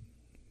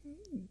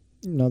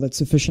 That's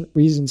sufficient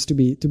reasons to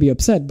be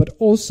upset. But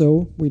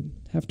also, we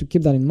have to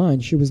keep that in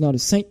mind. She was not a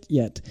saint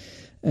yet,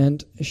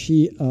 and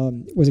she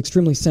was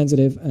extremely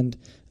sensitive, and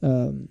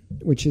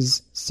which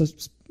is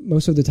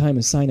most of the time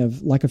a sign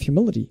of lack of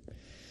humility.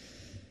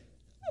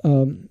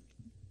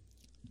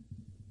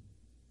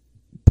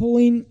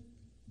 Pauline,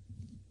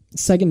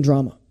 second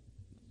drama.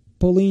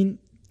 Pauline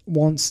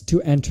wants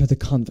to enter the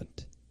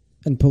convent.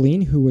 And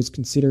Pauline, who was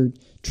considered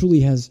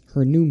truly as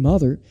her new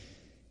mother,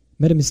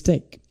 made a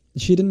mistake.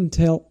 She didn't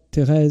tell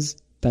Thérèse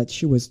that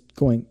she was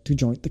going to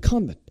join the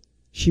convent.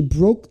 She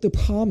broke the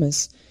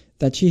promise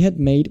that she had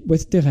made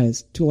with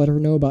Thérèse to let her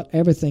know about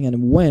everything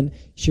and when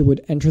she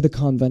would enter the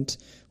convent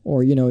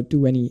or,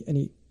 do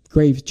any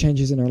grave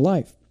changes in her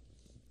life.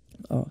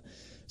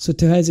 So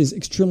Thérèse is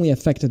extremely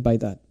affected by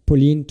that.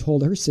 Pauline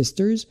told her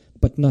sisters,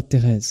 but not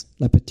Thérèse,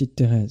 la petite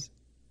Thérèse.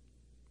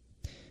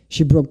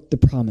 She broke the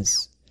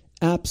promise.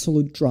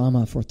 Absolute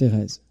drama for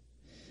Thérèse.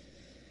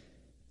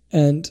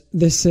 And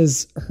this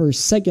is her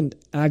second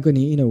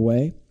agony in a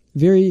way,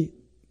 very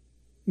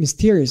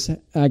mysterious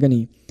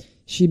agony.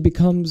 She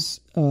becomes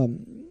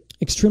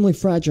extremely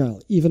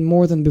fragile, even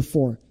more than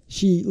before.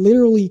 She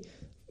literally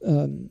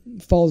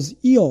falls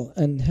ill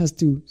and has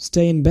to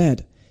stay in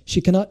bed. She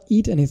cannot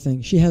eat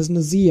anything. She has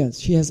nausea.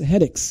 She has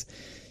headaches.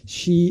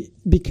 She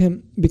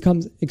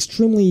becomes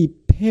extremely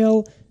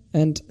pale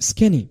and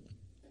skinny.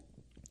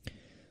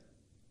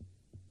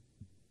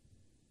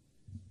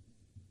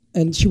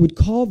 And she would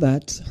call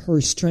that her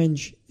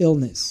strange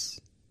illness.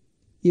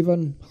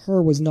 Even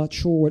her was not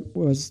sure what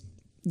was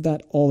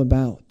that all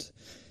about,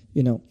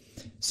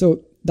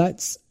 So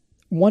that's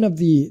one of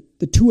the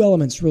two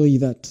elements really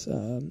that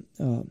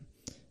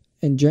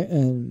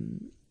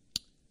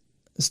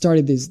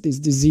started this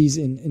disease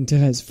in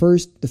Thérèse.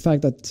 First, the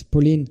fact that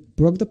Pauline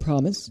broke the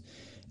promise,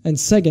 and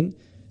second,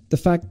 the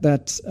fact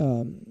that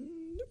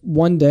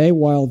one day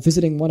while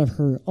visiting one of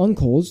her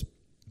uncles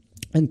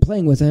and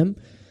playing with him,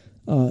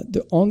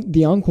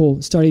 the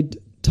uncle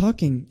started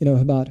talking,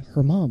 about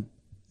her mom,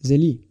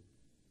 Zélie,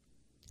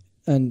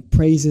 and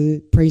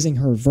praising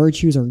her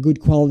virtues, her good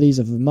qualities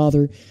of a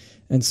mother,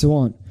 and so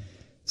on.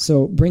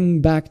 So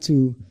bringing back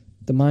to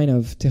the mind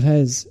of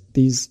Thérèse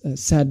these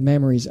sad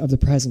memories of the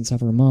presence of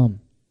her mom.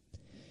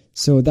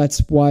 So that's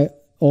why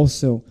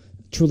also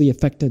truly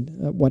affected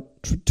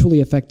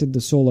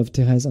the soul of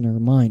Thérèse and her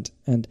mind,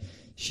 and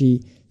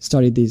she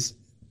started this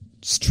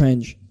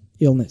strange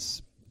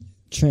illness,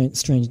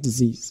 strange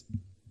disease.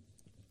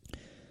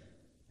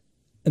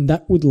 And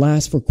that would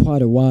last for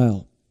quite a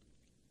while.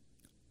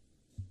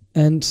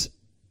 And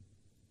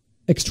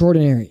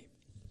extraordinary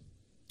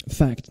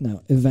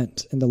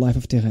event in the life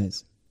of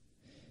Thérèse.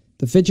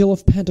 The Vigil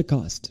of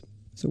Pentecost.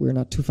 So we're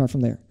not too far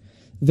from there.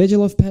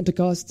 Vigil of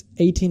Pentecost,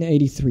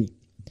 1883.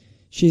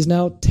 She is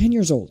now 10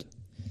 years old.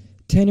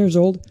 10 years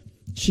old.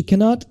 She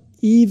cannot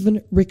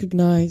even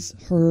recognize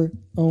her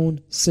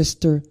own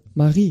sister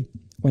Marie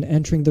when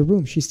entering the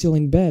room. She's still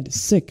in bed,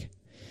 sick.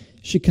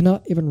 She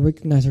cannot even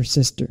recognize her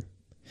sister.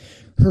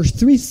 Her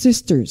three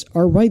sisters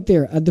are right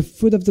there at the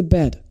foot of the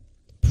bed,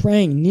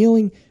 praying,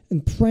 kneeling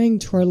and praying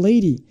to Our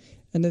Lady.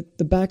 And at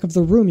the back of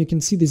the room, you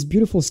can see this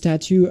beautiful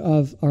statue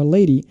of Our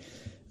Lady,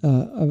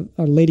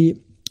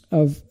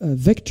 of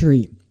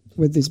Victory,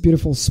 with this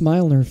beautiful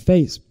smile on her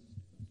face.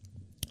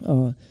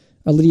 Our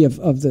Lady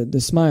of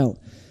the smile.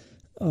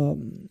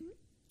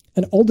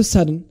 And all of a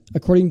sudden,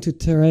 according to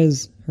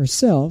Thérèse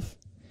herself,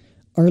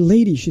 Our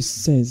Lady, she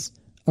says,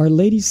 Our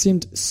Lady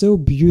seemed so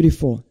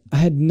beautiful. I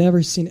had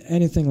never seen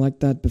anything like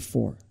that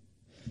before.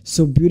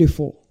 So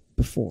beautiful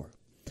before.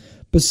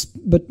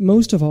 But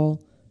most of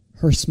all,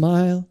 her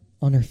smile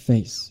on her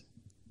face.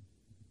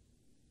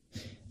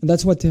 And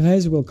that's what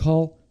Thérèse will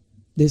call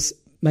this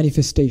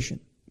manifestation.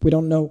 We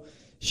don't know.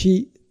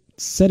 She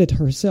said it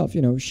herself.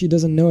 She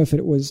doesn't know if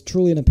it was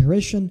truly an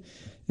apparition,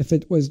 if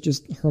it was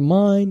just her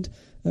mind.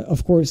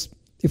 Of course,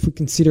 if we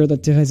consider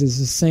that Thérèse is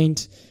a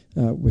saint,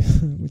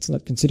 it's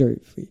not considered.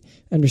 If we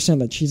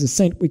understand that she's a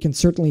saint, we can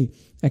certainly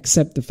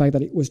accept the fact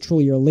that it was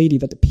truly Our Lady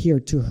that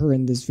appeared to her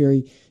in this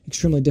very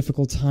extremely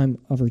difficult time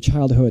of her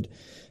childhood.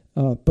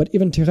 But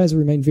even Thérèse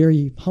remained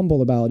very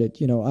humble about it.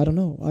 I don't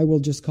know. I will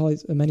just call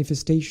it a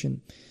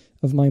manifestation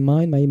of my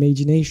mind, my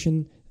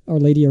imagination, Our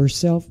Lady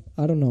herself.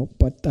 I don't know,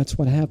 but that's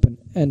what happened.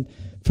 And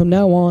from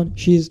now on,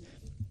 she's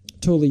a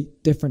totally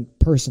different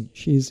person.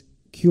 She's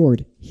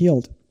cured,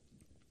 healed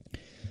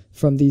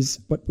from these,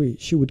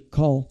 she would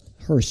call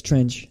her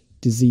strange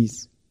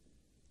disease.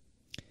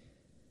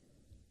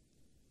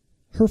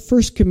 Her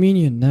first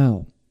communion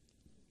now.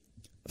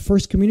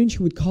 First communion,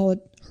 she would call it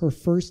her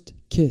first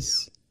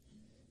kiss.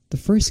 The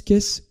first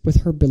kiss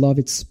with her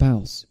beloved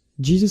spouse.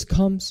 Jesus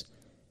comes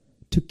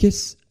to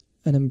kiss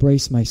and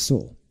embrace my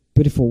soul.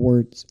 Beautiful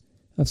words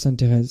of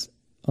Sainte Thérèse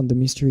on the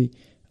mystery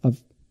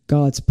of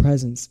God's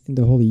presence in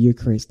the Holy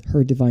Eucharist,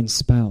 her divine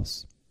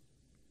spouse.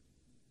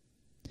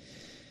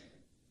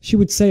 She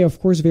would say, of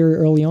course, very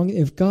early on,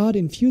 if God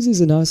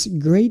infuses in us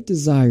great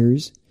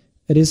desires,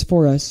 it is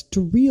for us to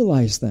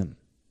realize them.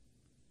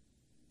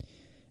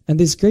 And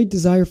this great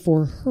desire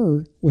for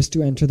her was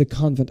to enter the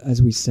convent,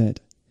 as we said.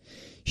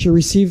 She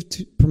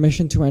received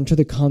permission to enter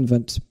the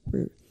convent.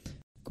 We're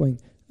going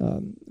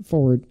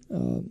forward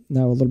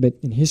now a little bit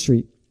in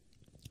history.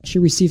 She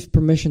received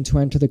permission to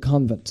enter the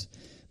convent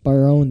by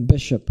her own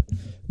bishop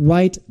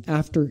right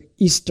after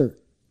Easter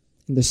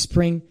in the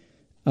spring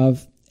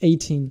of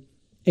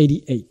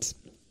 1888.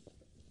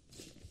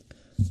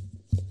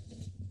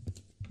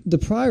 the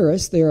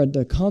prioress there at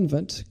the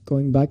convent,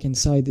 going back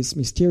inside these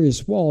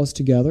mysterious walls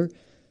together,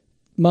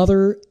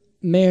 Mother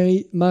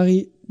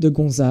Marie de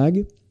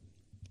Gonzague,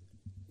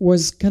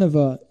 was kind of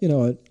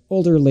an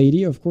older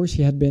lady. Of course,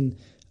 she had been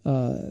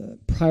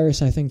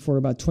prioress, I think, for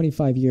about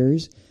 25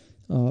 years.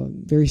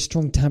 Very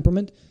strong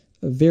temperament,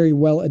 a very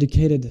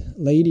well-educated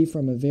lady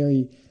from a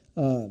very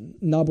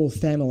noble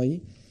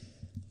family.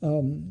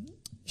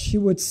 She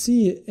would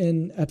see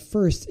at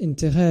first in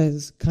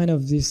Thérèse kind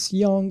of this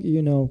young,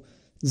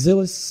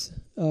 zealous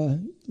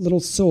little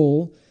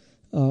soul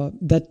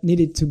that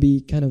needed to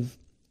be kind of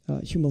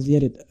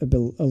humiliated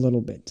a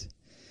little bit.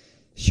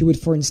 She would,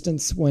 for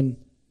instance, when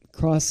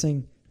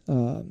crossing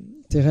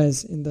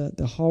Thérèse in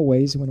the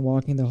hallways, when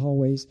walking the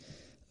hallways,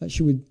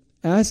 she would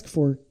ask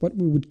for what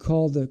we would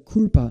call the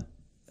culpa,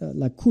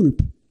 la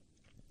culpe.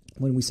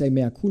 When we say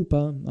mea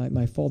culpa,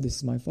 my fault, this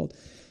is my fault.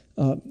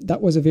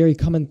 That was a very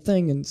common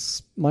thing and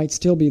might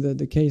still be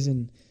the case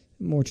in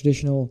more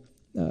traditional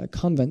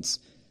convents.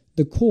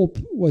 The culp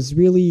was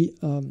really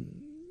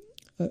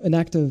an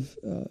act of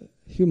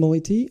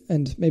humility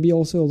and maybe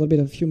also a little bit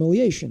of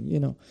humiliation,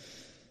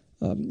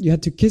 You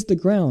had to kiss the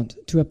ground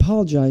to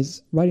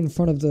apologize right in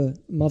front of the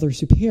Mother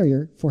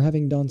Superior for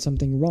having done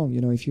something wrong.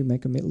 If you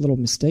make a little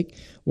mistake,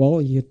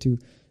 well, you had to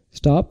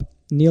stop,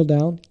 kneel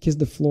down, kiss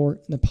the floor,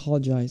 and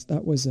apologize.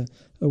 That was a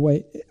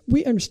way.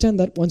 We understand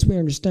that once we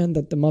understand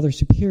that the Mother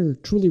Superior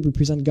truly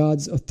represents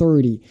God's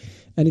authority.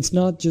 And it's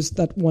not just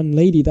that one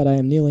lady that I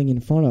am kneeling in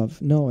front of.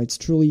 No, it's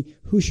truly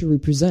who she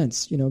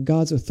represents.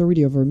 God's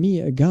authority over me,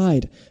 a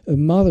guide, a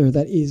mother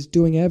that is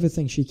doing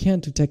everything she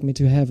can to take me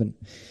to heaven.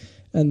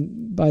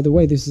 And by the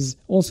way, this is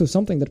also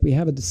something that we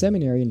have at the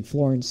seminary in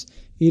Florence,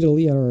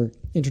 Italy, at our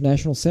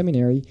international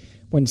seminary.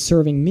 When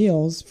serving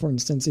meals, for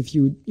instance, if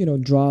you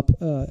drop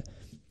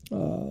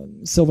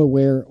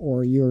silverware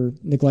or you're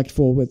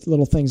neglectful with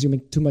little things, you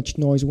make too much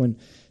noise when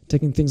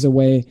taking things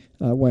away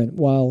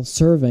while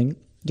serving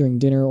during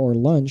dinner or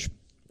lunch.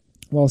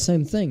 Well,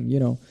 same thing,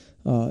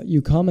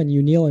 you come and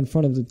you kneel in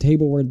front of the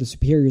table where the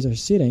superiors are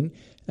sitting,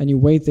 and you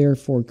wait there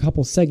for a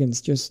couple seconds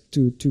just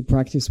to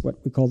practice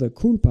what we call the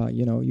culpa.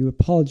 You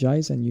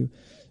apologize and you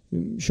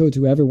show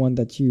to everyone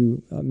that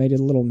you made a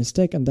little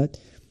mistake, and that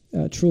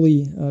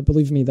truly,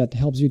 believe me, that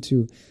helps you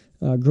to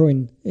grow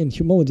in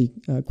humility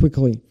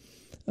quickly.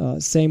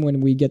 Same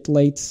when we get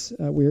late,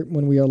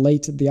 when we are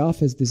late at the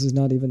office. This is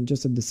not even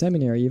just at the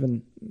seminary,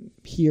 even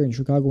here in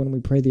Chicago when we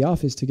pray the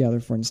office together,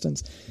 for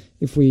instance.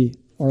 If we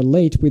are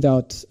late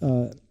without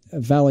a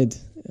valid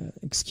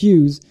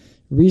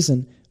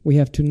reason, we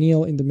have to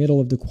kneel in the middle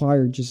of the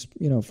choir just,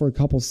 for a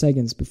couple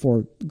seconds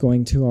before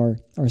going to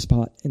our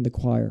spot in the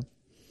choir.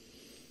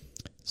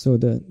 So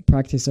the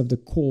practice of the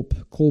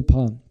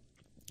culpa,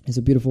 is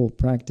a beautiful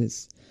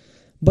practice.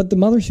 But the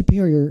Mother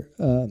Superior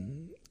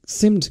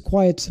seemed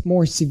quite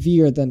more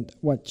severe than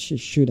what she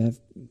should have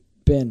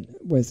been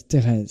with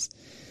Thérèse.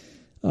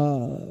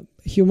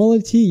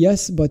 Humility,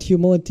 yes, but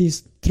humility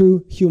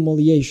through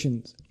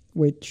humiliations,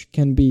 which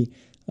can be,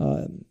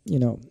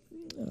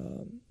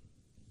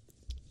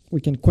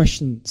 we can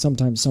question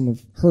sometimes some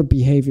of her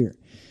behavior.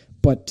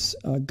 But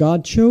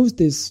God chose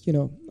this,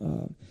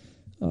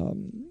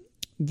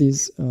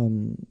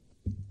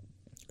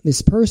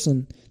 this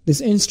person,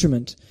 this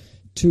instrument,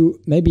 to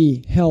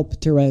maybe help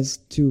Thérèse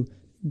to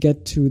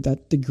get to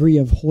that degree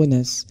of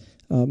holiness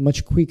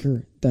much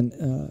quicker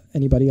than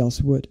anybody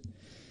else would.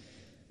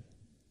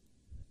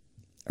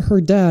 Her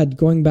dad,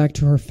 going back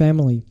to her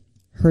family,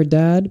 her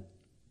dad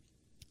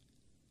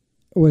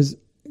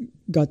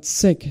got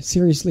sick,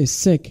 seriously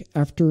sick,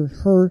 after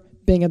her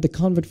being at the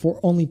convent for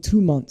only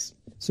 2 months.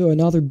 So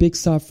another big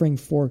suffering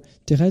for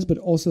Thérèse, but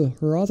also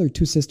her other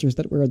 2 sisters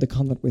that were at the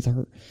convent with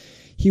her.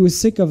 He was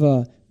sick of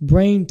a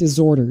brain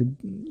disorder,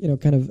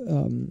 kind of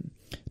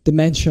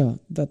dementia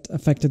that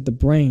affected the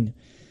brain.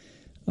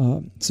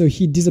 So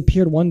he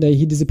disappeared one day.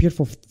 He disappeared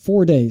for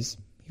 4 days.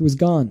 He was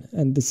gone.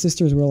 And the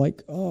sisters were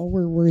like, oh,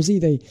 where is he?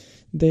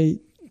 They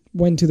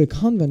went to the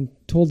convent,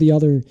 told the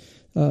other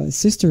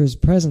sisters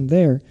present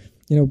there,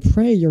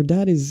 pray, your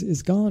dad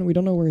is gone. We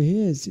don't know where he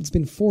is. It's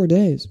been 4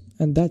 days.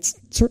 And that's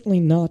certainly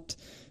not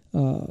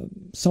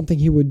something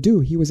he would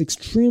do. He was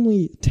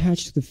extremely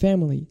attached to the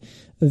family,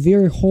 a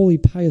very holy,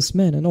 pious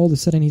man, and all of a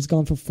sudden he's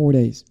gone for 4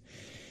 days.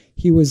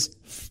 He was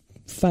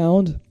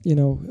found,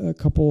 a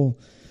couple,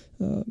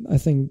 I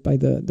think, by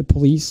the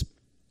police,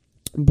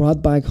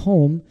 brought back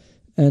home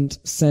and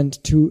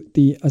sent to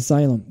the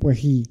asylum where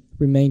he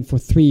remained for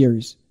 3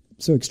 years.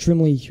 So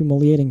extremely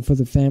humiliating for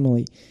the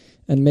family,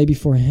 and maybe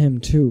for him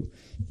too,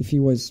 if he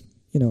was,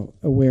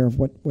 aware of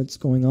what's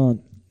going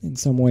on in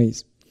some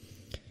ways.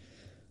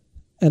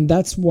 And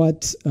that's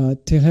what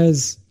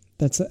Thérèse,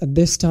 that's at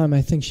this time,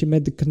 I think she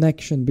made the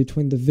connection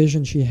between the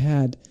vision she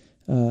had,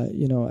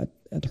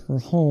 at her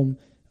home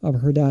of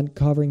her dad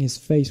covering his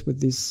face with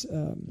this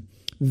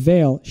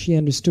veil. She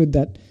understood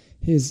that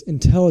his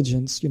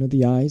intelligence,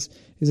 the eyes,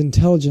 his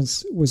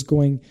intelligence was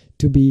going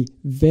to be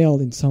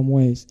veiled in some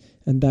ways.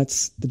 And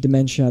that's the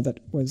dementia that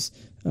was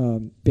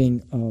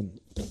being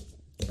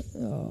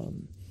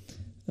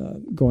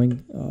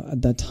going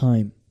at that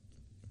time.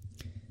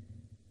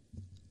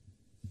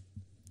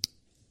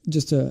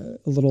 just a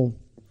little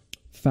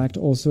fact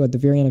also at the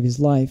very end of his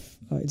life.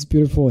 It's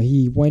beautiful.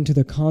 He went to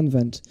the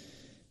convent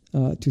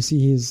to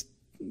see his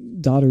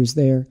daughters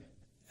there,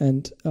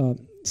 and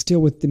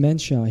still with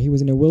dementia. He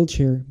was in a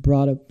wheelchair,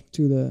 brought up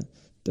to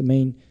the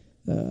main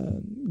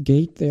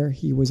gate there.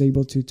 He was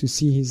able to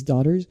see his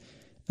daughters,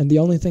 and the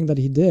only thing that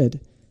he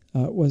did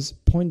was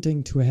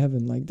pointing to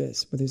heaven like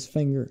this with his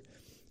finger,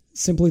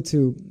 simply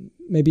to,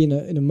 maybe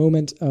in a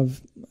moment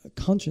of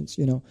conscience,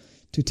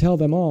 to tell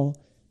them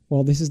all,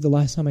 well, this is the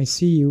last time I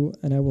see you,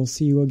 and I will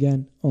see you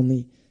again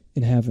only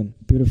in heaven.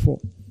 Beautiful,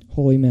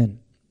 holy man.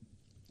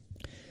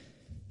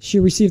 She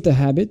received the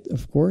habit,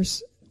 of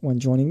course, when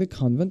joining the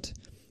convent,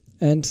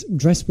 and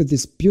dressed with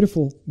this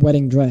beautiful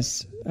wedding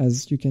dress,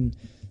 as you can,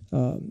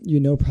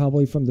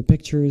 probably from the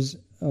pictures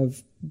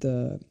of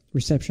the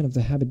reception of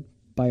the habit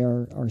by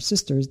our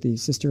sisters, the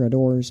Sister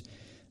Adores.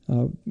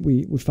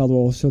 We follow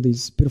also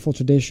this beautiful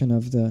tradition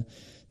of the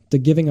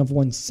giving of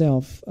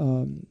oneself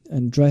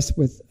and dressed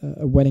with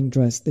a wedding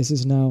dress. This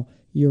is now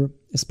your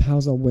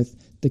espousal with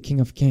the King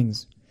of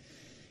Kings.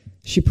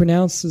 She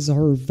pronounces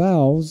her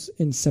vows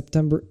in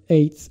September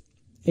 8th,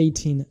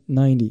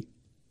 1890.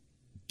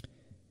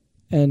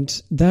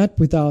 And that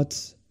without,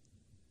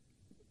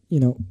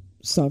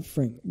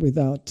 suffering,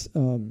 without,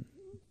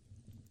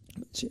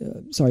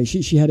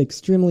 she had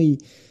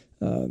extremely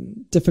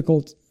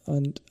difficult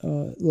and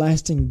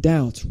lasting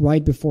doubts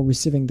right before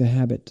receiving the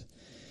habit.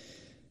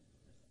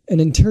 An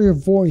interior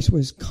voice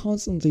was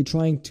constantly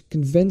trying to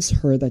convince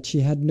her that she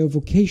had no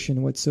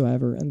vocation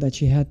whatsoever and that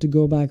she had to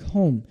go back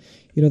home.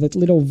 That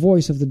little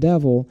voice of the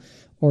devil,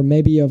 or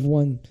maybe of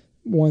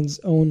one's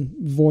own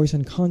voice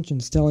and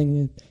conscience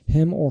telling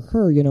him or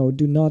her,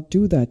 do not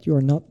do that. You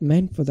are not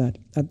meant for that.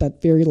 At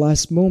that very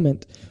last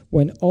moment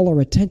when all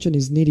our attention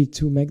is needed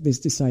to make this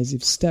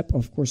decisive step,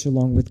 of course,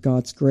 along with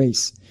God's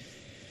grace.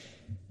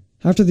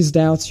 After these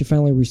doubts, she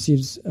finally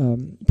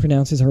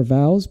pronounces her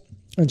vows,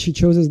 and she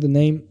chooses the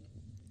name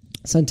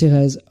Sainte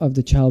Thérèse of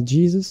the Child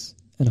Jesus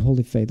and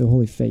Holy Faith, the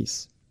Holy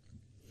Face.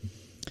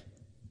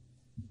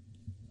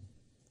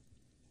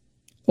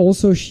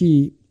 Also,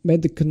 she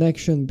made the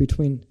connection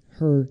between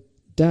her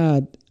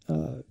dad,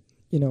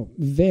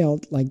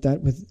 veiled like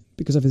that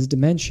because of his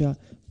dementia,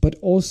 but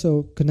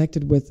also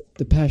connected with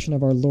the Passion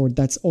of our Lord.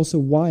 That's also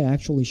why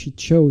actually she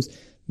chose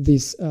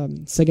this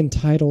second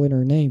title in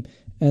her name,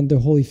 and the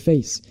Holy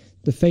Face,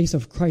 the face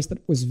of Christ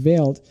that was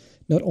veiled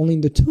not only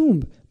in the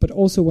tomb, but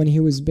also when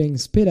he was being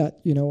spit at,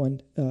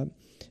 and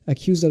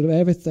accused of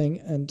everything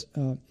and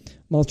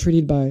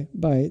maltreated by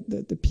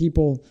the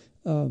people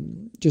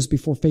just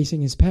before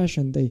facing his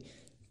passion. They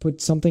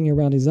put something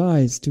around his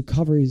eyes to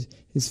cover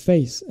his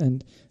face.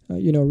 And,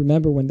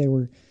 remember when they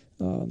were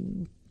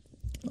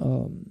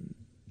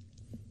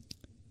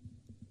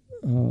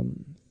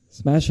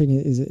smashing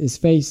his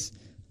face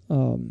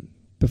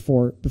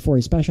before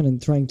his passion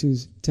and trying to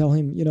tell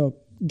him,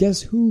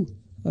 guess who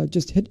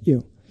just hit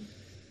you?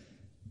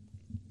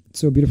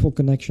 So a beautiful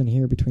connection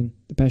here between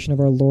the Passion of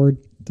our Lord,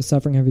 the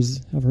suffering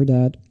of her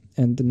dad,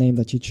 and the name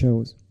that she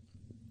chose.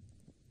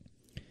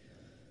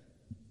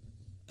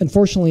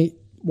 Unfortunately,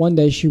 one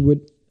day she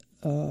would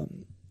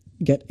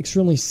get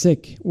extremely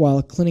sick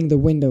while cleaning the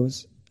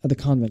windows at the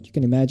convent. You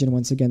can imagine,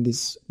 once again,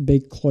 this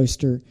big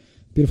cloister,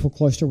 beautiful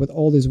cloister with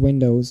all these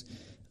windows,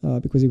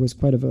 because it was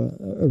quite of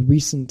a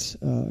recent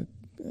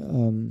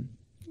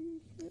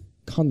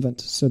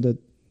convent, so that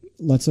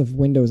lots of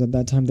windows at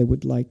that time.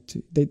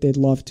 They'd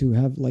love to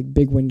have like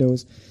big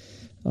windows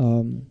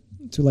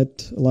to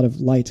let a lot of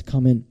light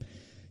come in.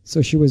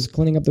 So she was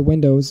cleaning up the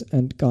windows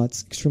and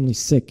got extremely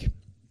sick.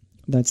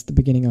 That's the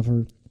beginning of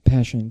her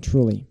passion,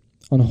 truly.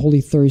 On Holy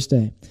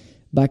Thursday,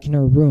 back in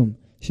her room,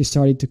 she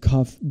started to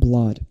cough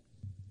blood.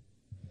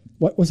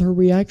 What was her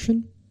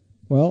reaction?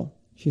 Well,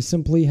 she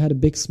simply had a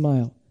big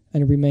smile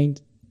and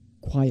remained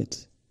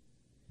quiet.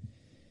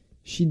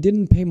 She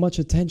didn't pay much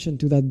attention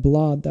to that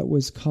blood that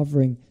was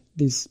covering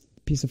this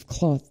piece of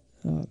cloth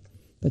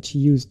that she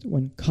used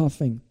when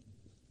coughing,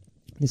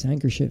 this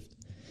handkerchief.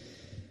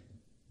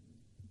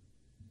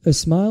 A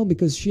smile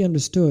because she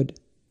understood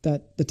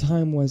that the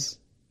time was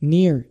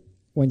near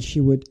when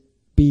she would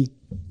be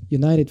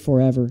united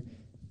forever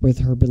with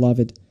her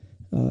beloved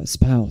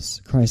spouse,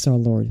 Christ our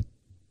Lord.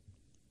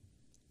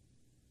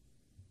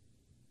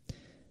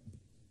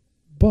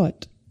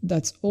 But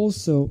that's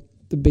also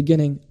the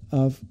beginning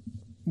of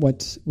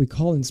what we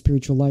call in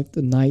spiritual life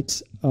the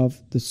night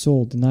of the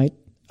soul, the night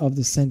of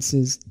the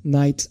senses,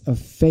 night of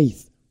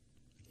faith.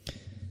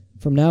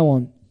 From now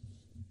on,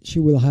 she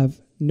will have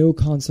no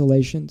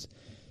consolations,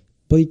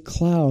 bleak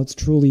clouds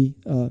truly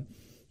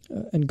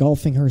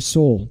engulfing her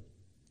soul.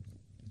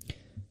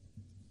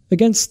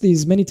 Against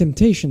these many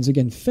temptations,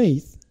 again,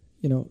 faith,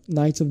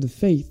 nights of the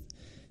faith,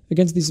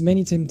 against these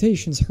many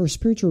temptations, her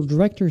spiritual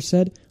director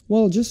said,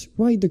 well, just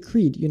write the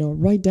creed,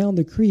 write down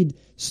the creed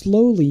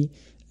slowly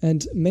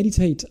and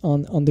meditate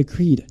on the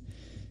creed.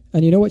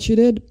 And you know what she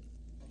did?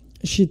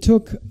 She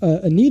took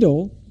a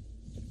needle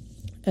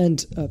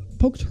and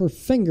poked her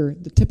finger,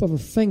 the tip of her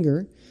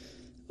finger,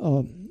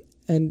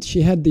 and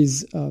she had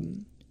these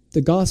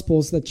the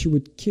Gospels that she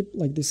would keep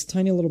like this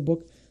tiny little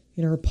book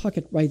in her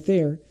pocket right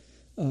there,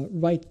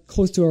 right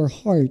close to her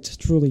heart,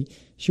 truly.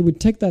 She would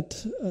take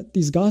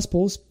these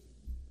Gospels,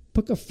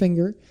 poke a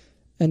finger,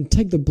 and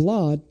take the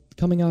blood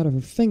coming out of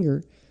her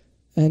finger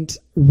and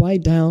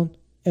write down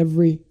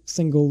every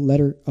single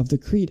letter of the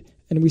creed.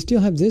 And we still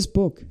have this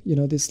book,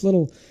 this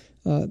little,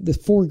 the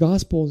 4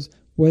 Gospels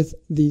with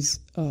these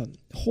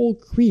whole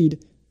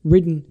creed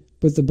written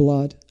with the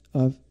blood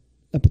of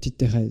La Petite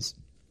Thérèse.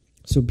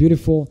 So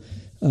beautiful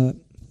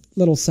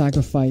little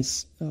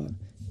sacrifice,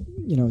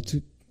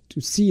 to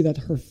see that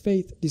her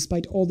faith,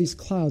 despite all these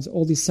clouds,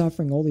 all these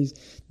suffering, all these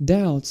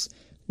doubts,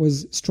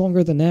 was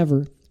stronger than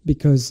ever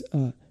because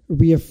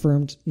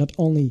reaffirmed not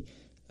only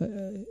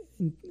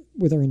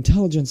with her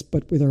intelligence,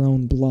 but with her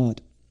own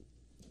blood.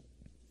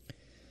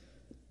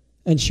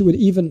 And she would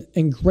even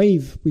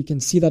engrave, we can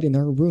see that in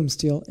her room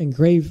still,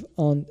 engrave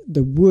on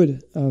the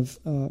wood of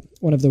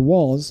one of the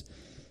walls,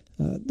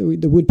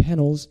 the wood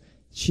panels,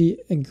 she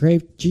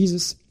engraved,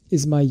 "Jesus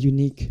is my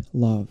unique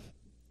love."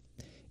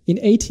 In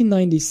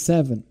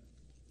 1897,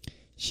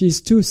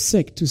 she's too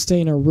sick to stay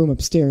in her room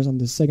upstairs on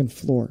the 2nd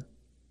floor.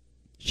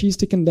 She's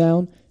taken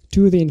down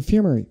to the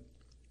infirmary.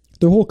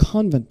 The whole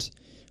convent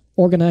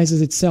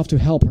organizes itself to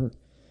help her,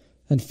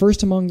 and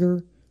first among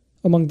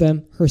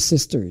them, her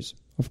sisters,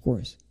 of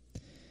course.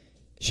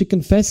 She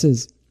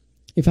confesses,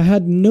 "If I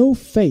had no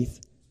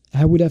faith,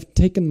 I would have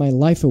taken my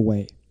life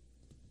away,"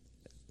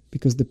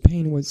 because the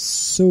pain was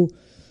so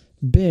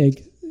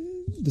big,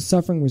 the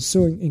suffering was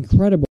so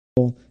incredible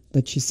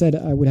that she said,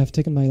 "I would have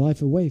taken my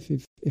life away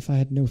if I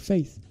had no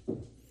faith."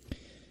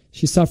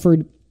 She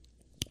suffered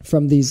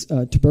from these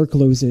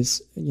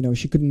tuberculosis.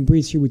 She couldn't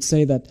breathe. She would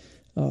say that,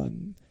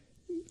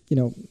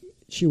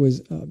 she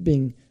was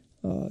being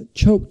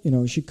choked.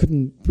 She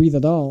couldn't breathe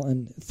at all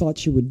and thought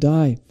she would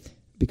die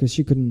because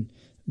she couldn't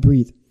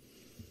breathe.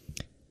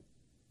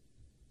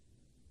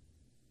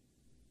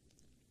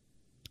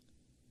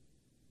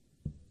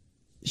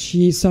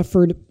 She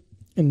suffered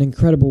in an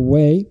incredible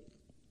way.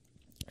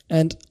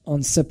 And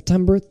on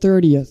September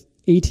 30th,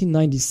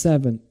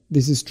 1897,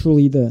 this is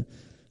truly the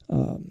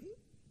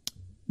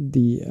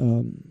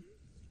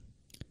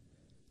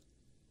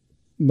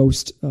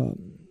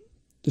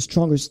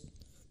strongest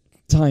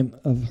time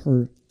of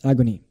her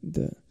agony,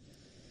 the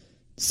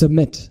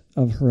summit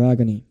of her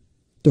agony.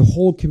 The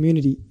whole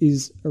community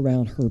is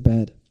around her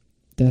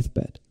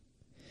deathbed.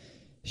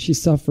 She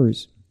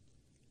suffers,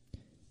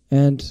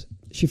 and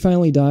she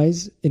finally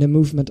dies in a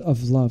movement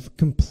of love,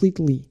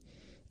 completely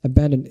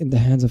abandoned in the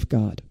hands of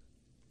God.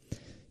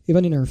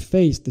 Even in her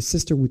face, the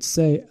sister would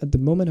say, at the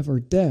moment of her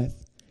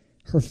death,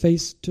 her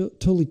face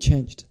totally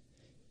changed.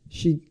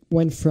 She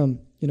went from,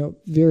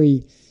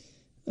 very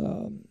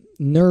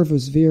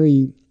nervous,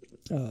 very,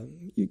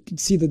 you could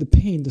see the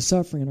pain, the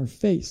suffering in her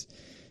face.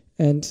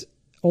 And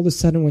all of a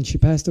sudden, when she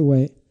passed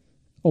away,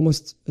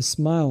 almost a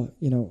smile,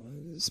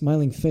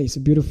 smiling face, a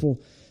beautiful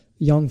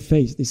young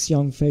face, this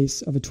young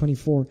face of a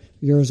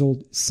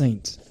 24-year-old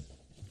saint.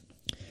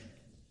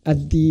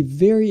 At the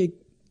very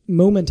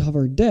moment of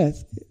her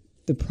death,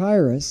 the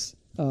prioress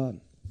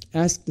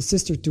asked the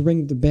sister to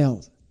ring the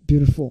bells.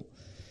 Beautiful.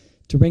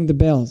 To ring the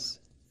bells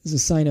is a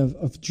sign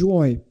of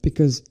joy,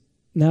 because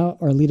now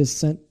our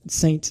latest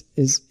saint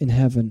is in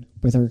heaven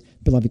with her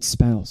beloved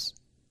spouse.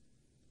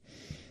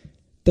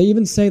 They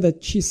even say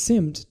that she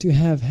seemed to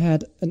have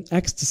had an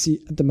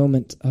ecstasy at the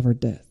moment of her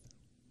death,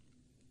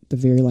 the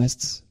very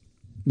last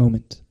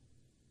moment.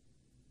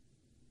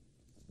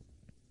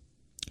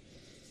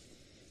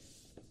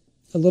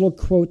 A little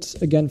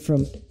quote again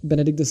from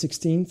Benedict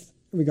XVI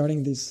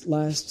regarding these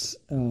last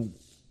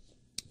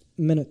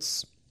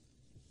minutes.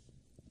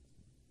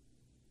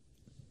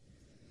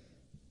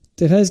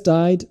 Thérèse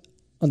died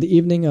on the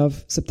evening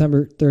of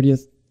September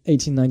 30th,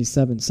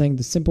 1897, saying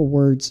the simple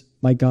words,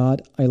 "My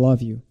God, I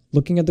love you,"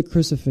 looking at the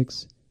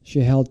crucifix she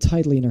held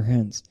tightly in her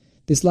hands.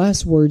 These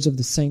last words of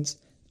the saints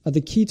are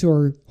the key to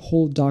her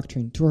whole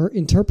doctrine, to her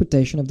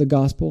interpretation of the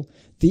gospel.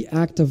 The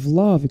act of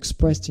love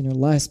expressed in her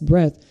last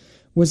breath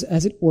was,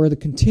 as it were, the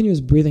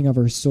continuous breathing of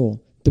her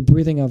soul, the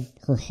breathing of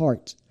her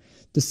heart.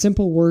 The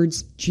simple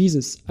words,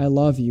 "Jesus, I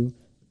love you,"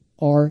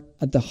 are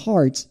at the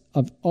heart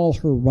of all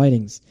her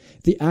writings.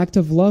 The act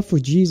of love for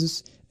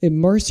Jesus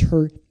immersed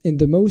her in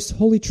the most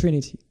holy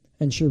Trinity,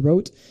 and she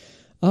wrote,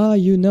 "Ah,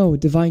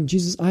 divine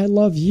Jesus, I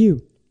love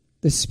you.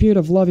 The spirit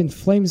of love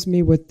inflames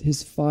me with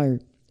his fire.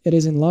 It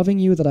is in loving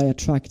you that I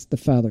attract the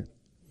Father."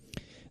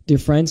 Dear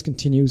friends,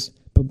 continues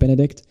Pope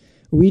Benedict,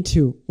 we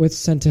too, with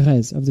Saint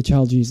Thérèse of the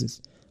Child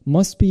Jesus,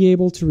 must be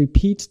able to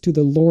repeat to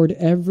the Lord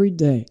every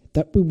day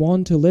that we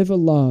want to live of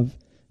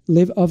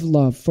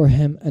love for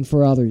him and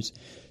for others,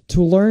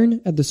 to learn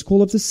at the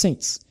school of the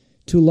saints,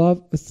 to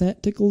love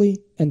authentically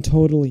and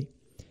totally.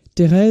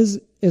 Thérèse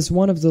is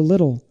one of the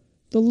little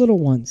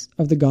ones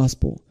of the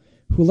gospel,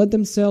 who let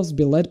themselves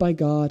be led by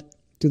God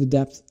to the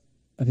depth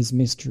of his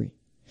mystery.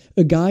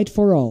 A guide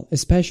for all,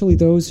 especially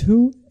those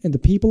who, in the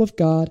people of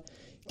God,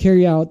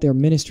 carry out their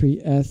ministry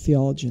as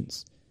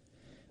theologians.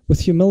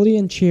 With humility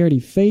and charity,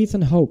 faith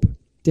and hope,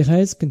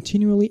 Thérèse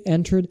continually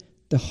entered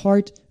the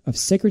heart of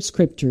sacred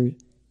scripture,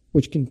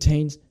 which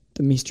contains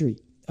the mystery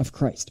of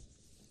Christ.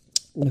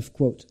 End of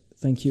quote.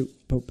 Thank you,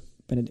 Pope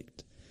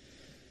Benedict.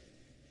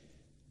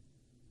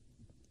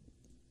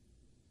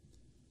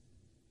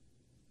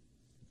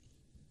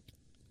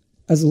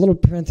 As a little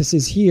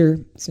parenthesis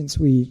here, since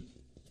we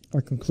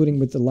are concluding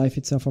with the life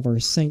itself of our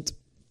saint,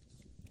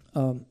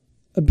 a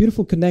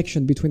beautiful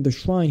connection between the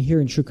shrine here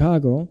in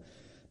Chicago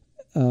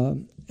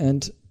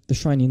and the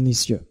shrine in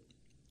Lisieux.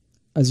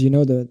 As you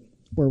know,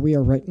 where we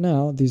are right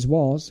now, these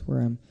walls, where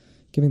I'm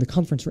giving the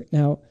conference right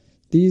now,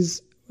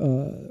 these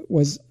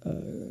was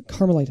a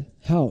Carmelite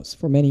house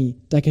for many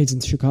decades in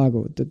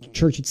Chicago. The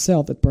church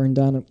itself that burned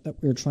down,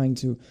 that we are trying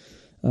to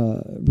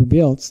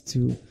rebuild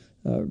to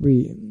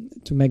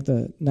make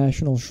the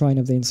national shrine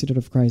of the Institute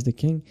of Christ the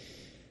King.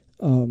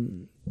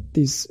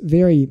 This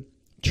very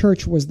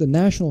church was the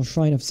national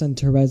shrine of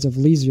Sainte Thérèse of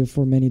Lisieux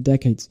for many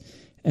decades.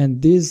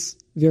 And this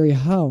very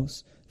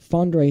house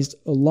fundraised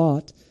a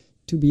lot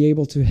to be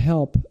able to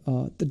help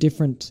the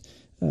different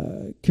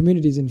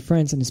communities in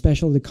France, and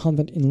especially the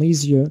convent in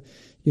Lisieux,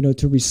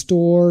 to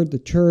restore the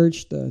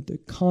church, the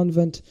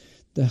convent,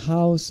 the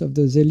house of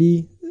the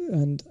Zélie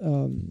and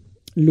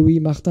Louis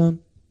Martin,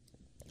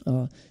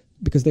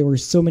 because there were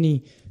so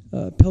many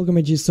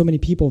pilgrimages, so many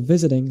people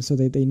visiting, so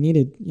they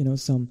needed,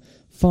 some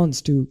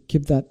funds to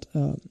keep that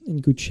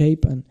in good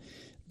shape and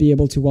be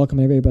able to welcome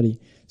everybody.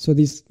 So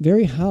this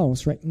very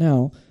house right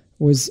now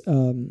was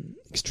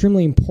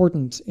extremely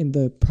important in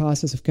the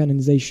process of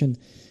canonization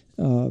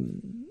of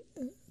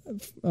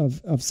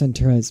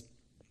Sainte Thérèse.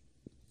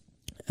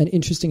 And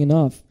interesting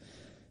enough,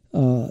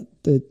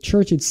 the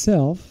church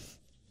itself,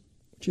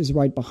 which is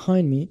right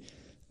behind me,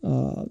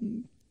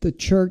 the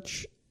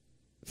church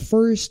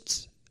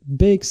first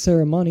big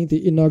ceremony,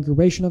 the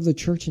inauguration of the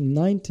church in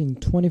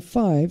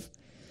 1925,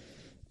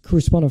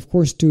 correspond, of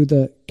course, to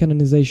the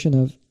canonization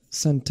of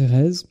Sainte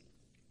Thérèse.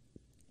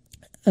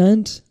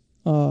 And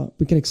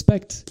we can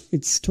expect,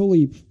 it's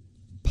totally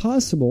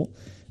possible,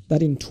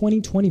 that in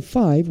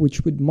 2025,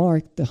 which would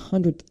mark the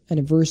 100th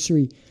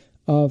anniversary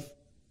of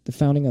the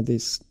founding of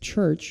this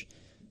church,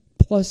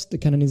 plus the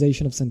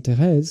canonization of Sainte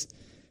Thérèse,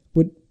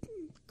 would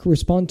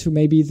correspond to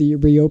maybe the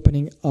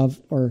reopening of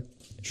our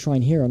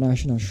shrine here, our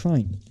national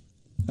shrine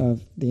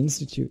of the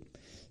Institute.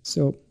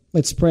 So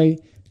let's pray,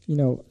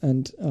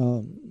 and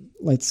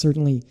let's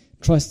certainly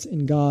trust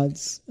in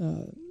God's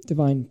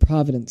divine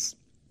providence.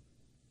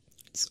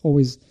 It's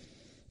always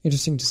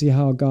interesting to see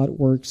how God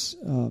works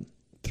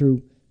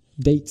through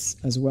dates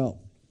as well.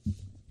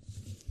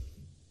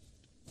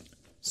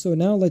 So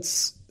now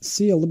let's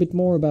see a little bit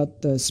more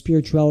about the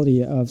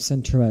spirituality of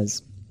Sainte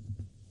Thérèse.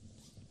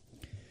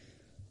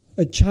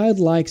 A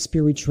childlike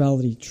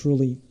spirituality,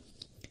 truly.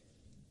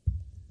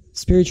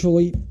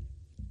 Spirituality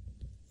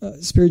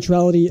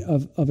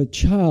of a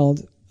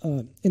child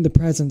in the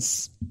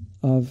presence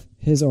of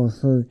his or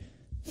her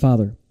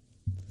father.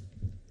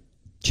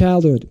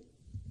 Childhood.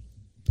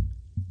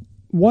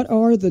 What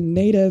are the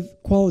native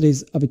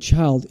qualities of a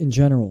child in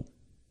general?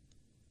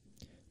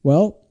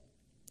 Well,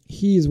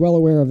 he is well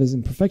aware of his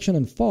imperfection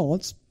and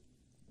faults.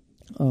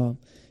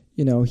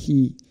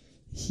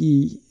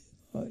 He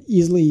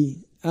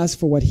easily asks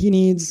for what he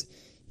needs.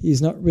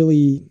 He's not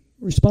really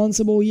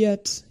responsible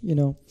yet,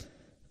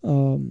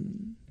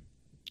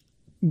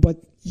 but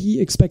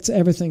he expects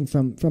everything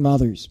from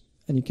others.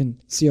 And you can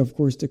see, of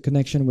course, the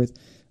connection with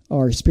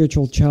our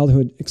spiritual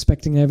childhood,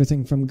 expecting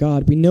everything from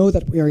God. We know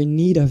that we are in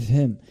need of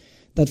him,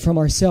 that from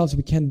ourselves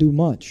we can't do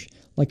much,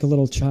 like a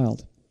little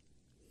child.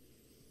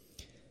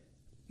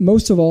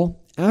 Most of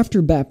all,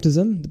 after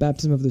baptism, the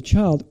baptism of the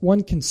child,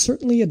 one can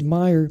certainly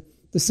admire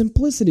the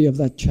simplicity of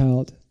that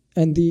child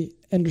and the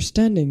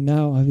understanding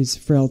now of his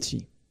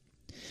frailty.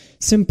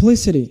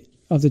 Simplicity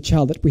of the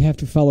child that we have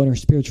to follow in our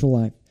spiritual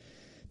life.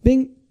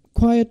 Being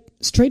quiet,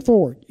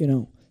 straightforward,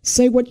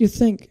 Say what you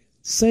think.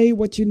 Say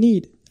what you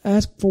need.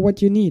 Ask for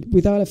what you need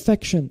without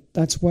affection.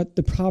 That's what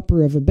the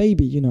proper of a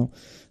baby,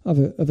 of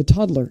a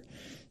toddler.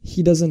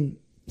 He doesn't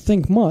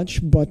think much,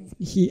 but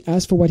he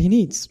asks for what he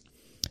needs.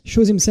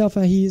 Shows himself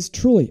how he is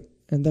truly.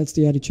 And that's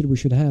the attitude we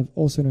should have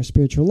also in our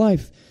spiritual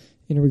life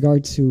in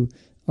regard to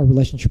our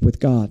relationship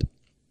with God.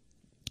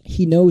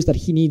 He knows that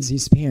he needs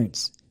his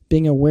parents.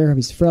 Being aware of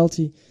his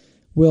frailty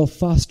will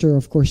foster,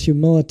 of course,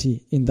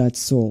 humility in that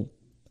soul.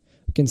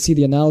 We can see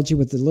the analogy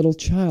with the little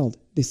child,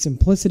 this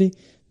simplicity,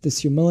 this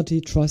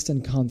humility, trust,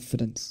 and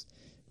confidence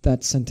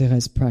that Sainte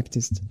Thérèse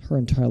practiced her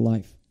entire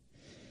life,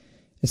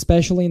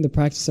 especially in the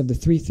practice of the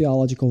three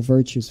theological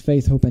virtues,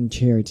 faith, hope, and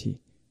charity.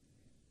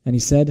 And he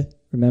said,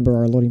 remember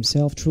our Lord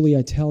himself, truly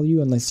I tell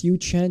you, unless you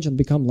change and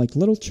become like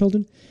little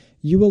children,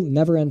 you will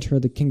never enter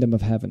the kingdom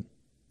of heaven.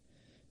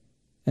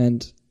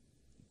 And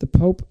the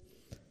Pope,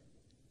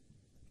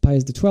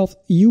 Pius XII,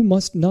 you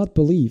must not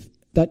believe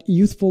that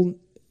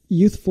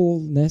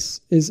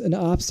youthfulness is an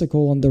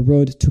obstacle on the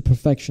road to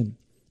perfection,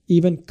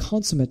 even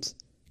consummate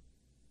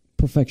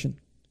perfection,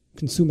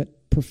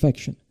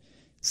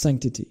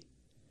 sanctity.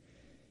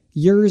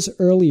 Years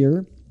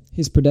earlier,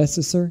 his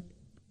predecessor,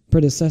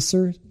 Pius X,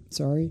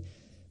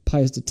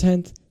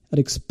 had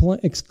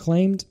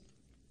exclaimed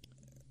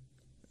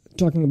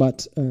talking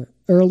about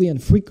early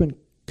and frequent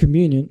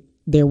communion,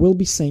 there will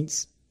be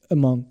saints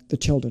among the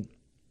children.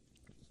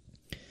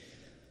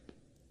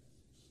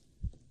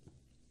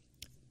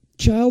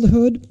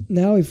 Childhood,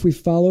 now if we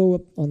follow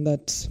up on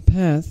that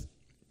path,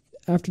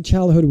 after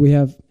childhood we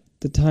have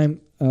the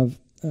time of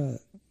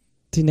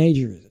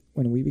teenagers,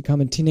 when we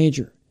become a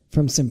teenager.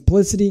 From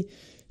simplicity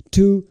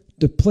to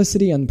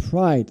duplicity and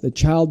pride, the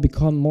child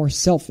becomes more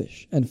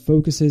selfish and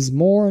focuses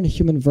more on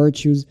human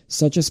virtues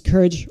such as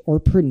courage or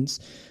prudence,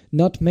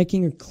 not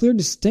making a clear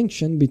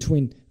distinction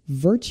between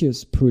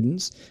virtuous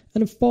prudence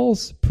and a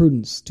false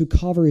prudence to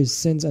cover his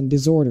sins and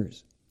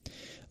disorders.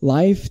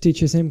 Life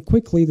teaches him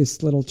quickly,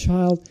 this little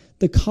child,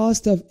 the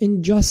cost of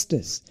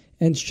injustice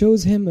and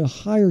shows him a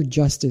higher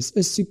justice,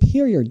 a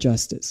superior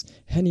justice,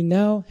 and he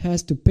now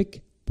has to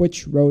pick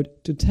which road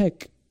to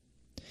take.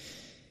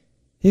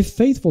 If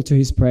faithful to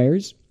his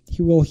prayers,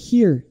 he will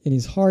hear in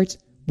his heart,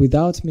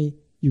 "Without me,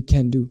 you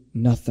can do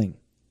nothing."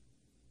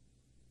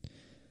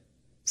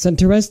 Saint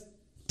Therese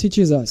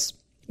teaches us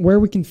where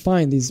we can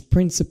find these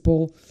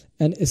principal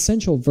and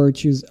essential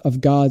virtues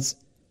of God's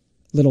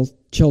little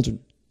children.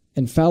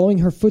 And following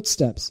her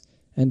footsteps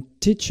and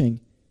teaching,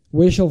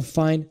 we shall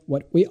find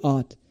what we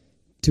ought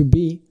to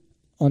be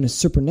on a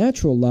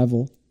supernatural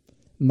level,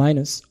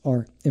 minus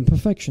our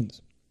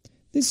imperfections.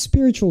 This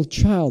spiritual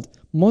child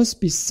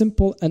must be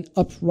simple and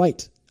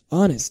upright,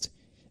 honest,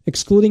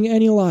 excluding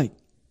any lie,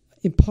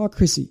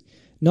 hypocrisy,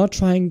 not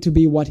trying to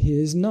be what he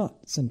is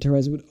not. Saint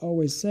Therese would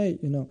always say,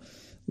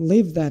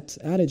 live that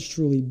adage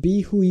truly,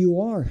 be who you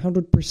are,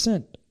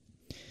 100%.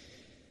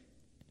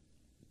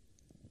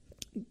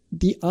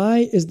 The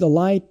eye is the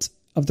light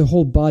of the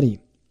whole body,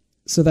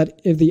 so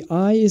that if the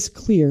eye is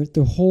clear,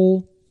 the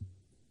whole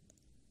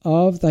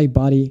of thy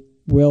body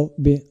will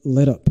be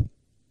lit up,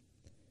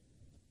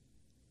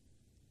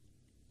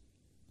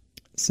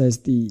 says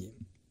the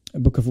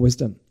Book of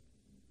Wisdom.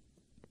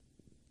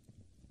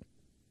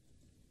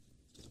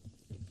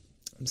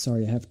 I'm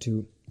sorry, I have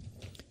to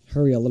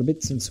hurry a little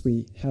bit since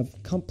we have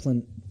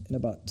Compline in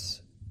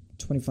about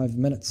 25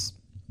 minutes,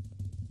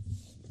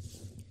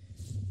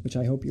 which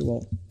I hope you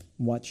will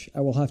watch.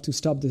 I will have to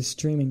stop the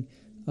streaming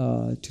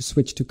to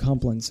switch to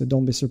Compline, so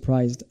don't be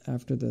surprised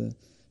after the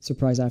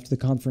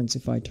conference.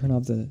 If I turn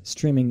off the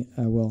streaming,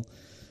 I will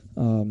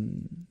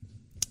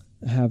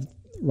have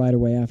right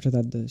away after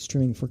that the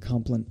streaming for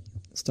Compline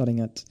starting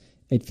at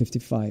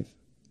 8:55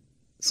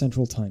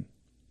 Central Time.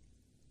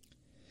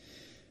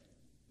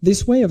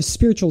 This way of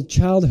spiritual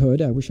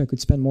childhood, I wish I could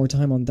spend more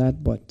time on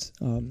that, but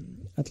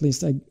at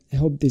least I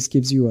hope this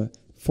gives you a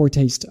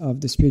foretaste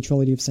of the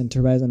spirituality of Saint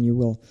Therese, and you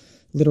will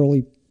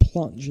literally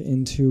plunge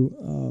into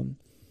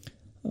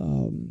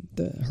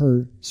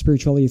her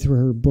spirituality through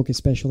her book,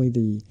 especially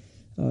the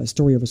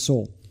Story of a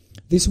Soul.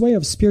 This way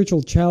of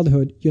spiritual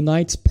childhood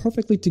unites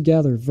perfectly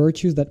together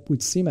virtues that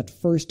would seem at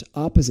first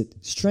opposite,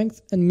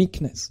 strength and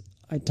meekness.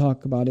 I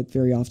talk about it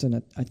very often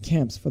at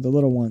camps for the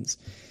little ones.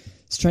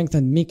 Strength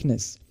and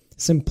meekness,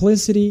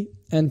 simplicity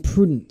and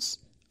prudence.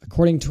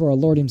 According to our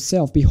Lord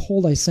himself,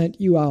 "Behold, I sent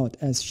you out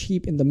as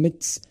sheep in the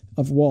midst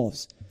of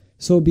wolves.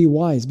 So be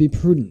wise, be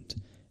prudent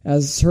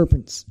as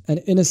serpents,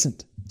 and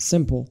innocent,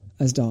 simple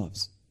as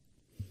doves."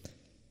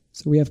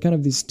 So we have kind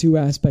of these two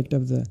aspects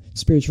of the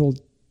spiritual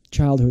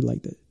childhood,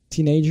 like the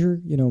teenager,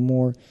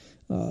 more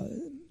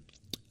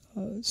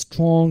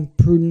strong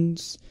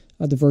prudence,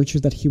 the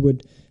virtues that he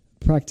would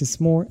practice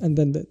more, and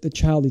then the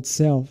child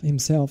himself,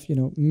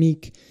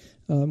 meek,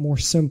 more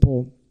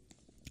simple.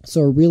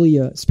 So really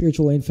a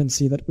spiritual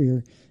infancy that we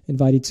are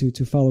invited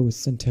to follow with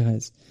Saint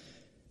Therese.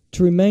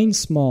 To remain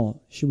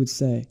small, she would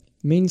say,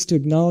 means to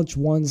acknowledge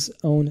one's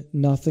own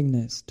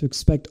nothingness, to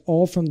expect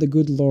all from the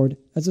good Lord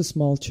as a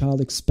small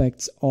child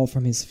expects all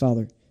from his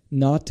Father,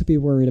 not to be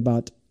worried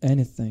about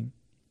anything.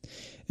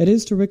 It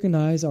is to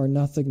recognize our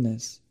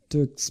nothingness, to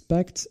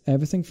expect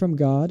everything from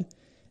God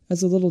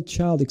as a little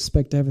child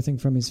expects everything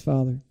from his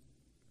Father.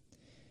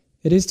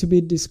 It is to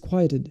be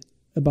disquieted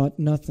about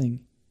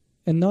nothing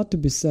and not to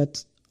be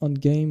set on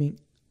gaming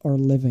our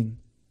living.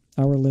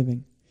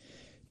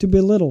 To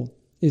belittle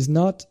is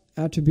not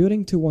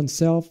attributing to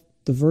oneself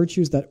the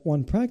virtues that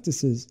one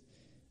practices.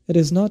 It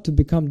is not to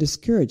become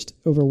discouraged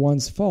over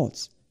one's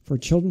faults, for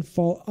children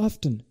fall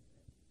often,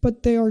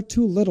 but they are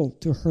too little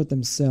to hurt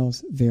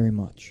themselves very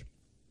much.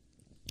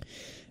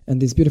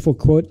 And this beautiful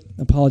quote,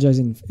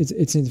 apologizing,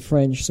 it's in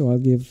French, so I'll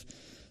give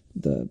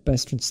the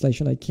best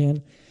translation I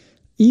can.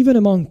 Even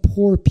among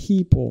poor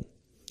people,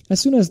 as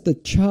soon as the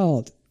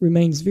child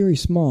remains very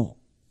small,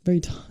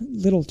 very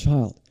little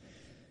child,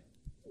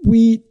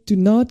 we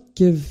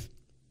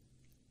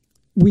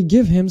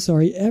give him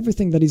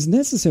everything that is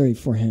necessary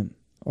for him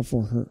or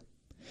for her.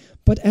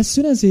 But as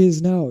soon as he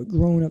is now a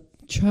grown-up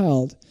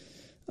child,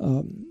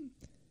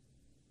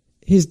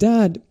 his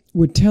dad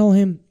would tell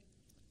him,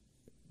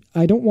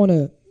 "I don't want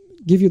to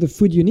give you the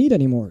food you need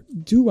anymore.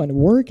 Do and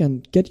work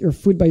and get your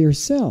food by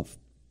yourself.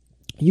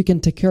 You can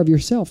take care of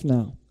yourself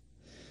now."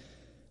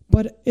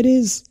 But it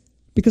is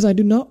because I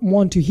do not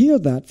want to hear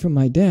that from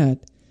my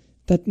dad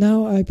that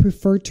now I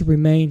prefer to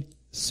remain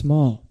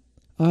small.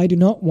 I do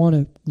not want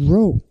to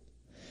grow.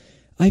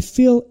 I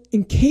feel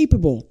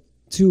incapable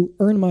to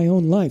earn my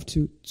own life,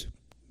 to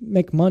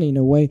make money in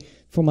a way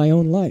for my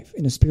own life,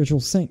 in a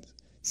spiritual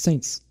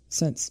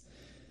sense.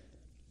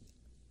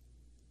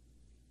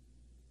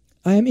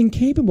 I am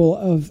incapable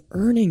of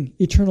earning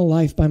eternal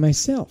life by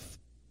myself.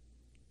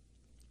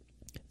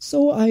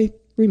 So I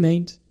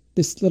remained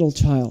this little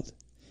child,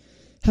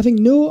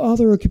 having no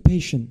other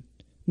occupation,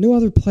 no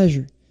other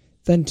pleasure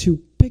than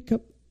to pick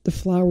up the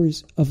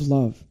flowers of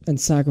love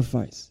and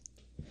sacrifice,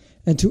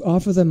 and to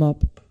offer them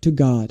up to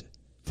God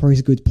for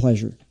His good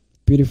pleasure.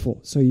 Beautiful.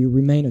 So you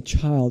remain a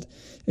child,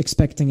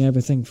 expecting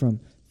everything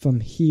from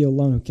He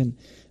alone, who can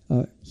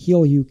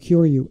heal you,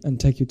 cure you, and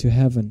take you to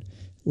heaven,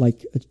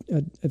 like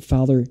a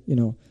father,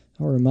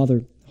 or a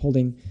mother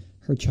holding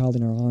her child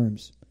in her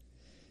arms.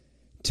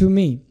 To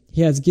me,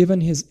 He has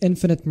given His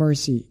infinite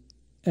mercy,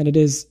 and it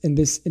is in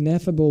this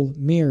ineffable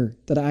mirror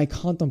that I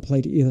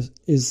contemplate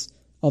His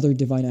other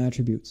divine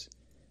attributes.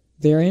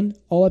 Therein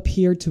all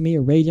appear to me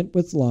radiant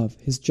with love.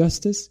 His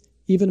justice,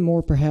 even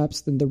more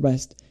perhaps than the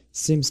rest,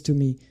 seems to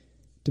me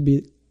to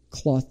be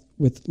clothed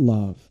with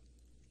love.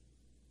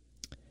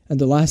 And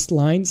the last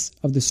lines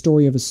of the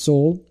story of a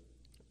soul,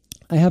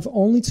 I have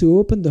only to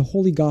open the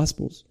Holy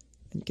Gospels,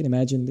 and you can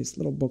imagine this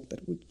little book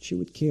that she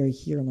would carry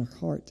here on her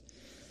heart.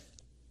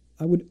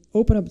 I would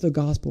open up the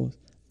Gospels,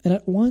 and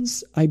at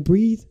once I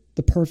breathe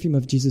the perfume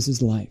of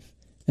Jesus' life,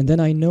 and then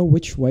I know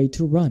which way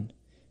to run.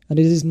 And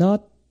it is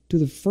not to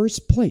the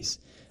first place,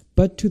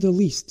 but to the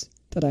least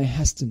that I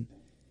hasten.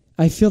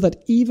 I feel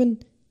that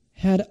even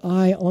had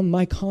I on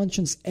my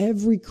conscience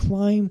every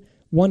crime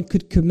one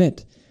could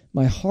commit,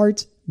 my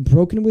heart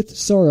broken with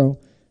sorrow,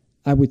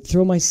 I would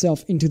throw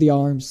myself into the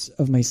arms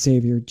of my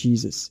Savior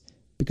Jesus,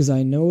 because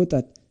I know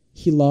that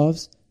He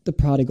loves the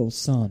prodigal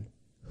son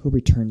who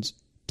returns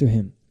to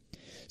Him.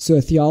 So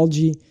a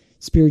theology,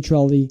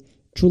 spirituality,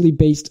 truly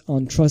based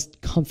on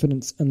trust,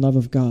 confidence, and love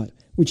of God,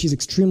 which is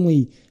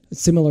extremely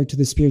similar to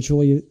the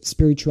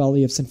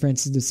spirituality of St.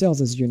 Francis de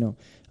Sales, as you know.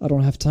 I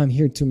don't have time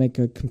here to make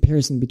a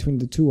comparison between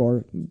the two,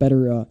 or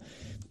better,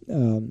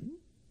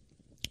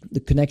 the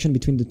connection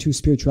between the two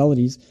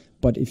spiritualities.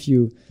 But if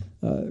you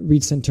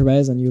read St.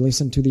 Therese and you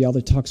listen to the other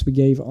talks we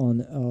gave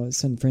on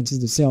St. Francis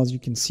de Sales, you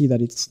can see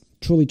that it's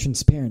truly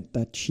transparent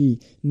that she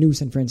knew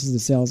St. Francis de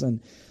Sales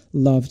and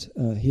loved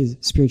his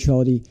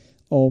spirituality,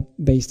 all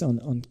based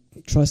on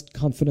trust,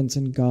 confidence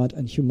in God,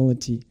 and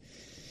humility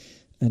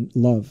and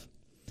love.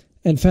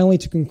 And finally,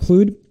 to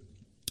conclude,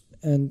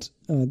 and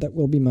that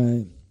will be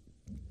my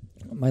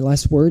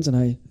last words, and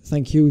I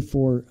thank you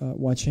for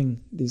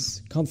watching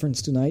this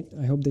conference tonight.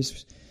 I hope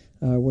this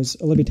was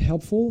a little bit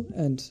helpful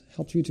and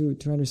helped you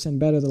to understand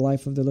better the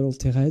life of the little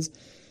Thérèse.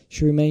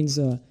 She remains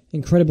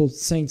incredible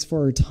saint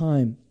for our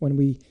time, when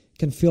we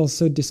can feel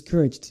so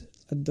discouraged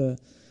at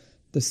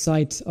the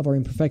sight of our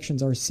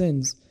imperfections, our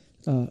sins.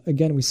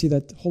 Again, we see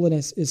that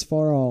holiness is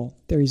for all.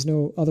 There is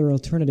no other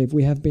alternative.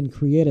 We have been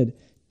created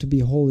to be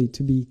holy,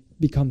 to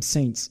become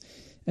saints.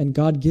 And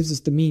God gives us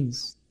the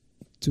means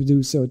to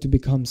do so, to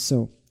become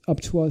so. Up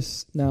to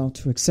us now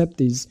to accept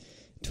these,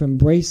 to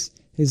embrace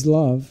His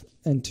love,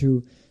 and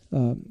to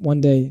one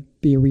day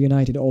be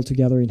reunited all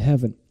together in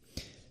heaven.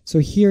 So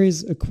here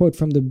is a quote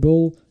from the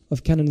Bull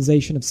of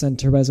Canonization of Saint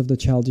Therese of the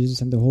Child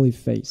Jesus and the Holy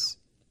Face.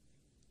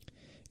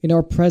 In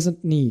our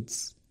present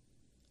needs,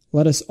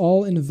 let us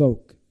all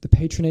invoke the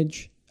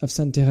patronage of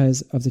Saint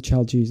Therese of the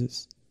Child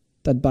Jesus,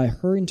 that by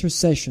her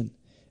intercession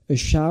a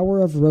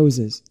shower of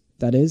roses,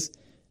 that is,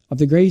 of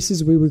the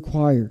graces we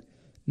require,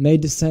 may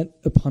descend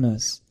upon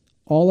us,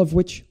 all of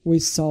which we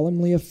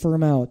solemnly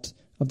affirm out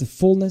of the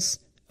fullness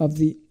of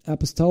the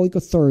apostolic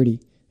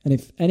authority, and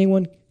if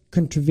anyone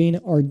contravene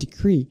our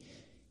decree,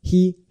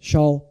 he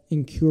shall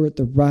incur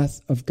the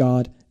wrath of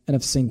God and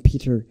of St.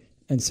 Peter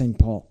and St.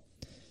 Paul.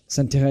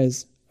 Saint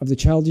Therese of the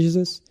Child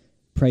Jesus,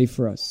 pray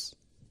for us.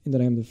 In the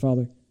name of the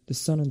Father, the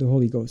Son, and the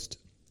Holy Ghost.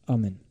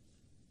 Amen.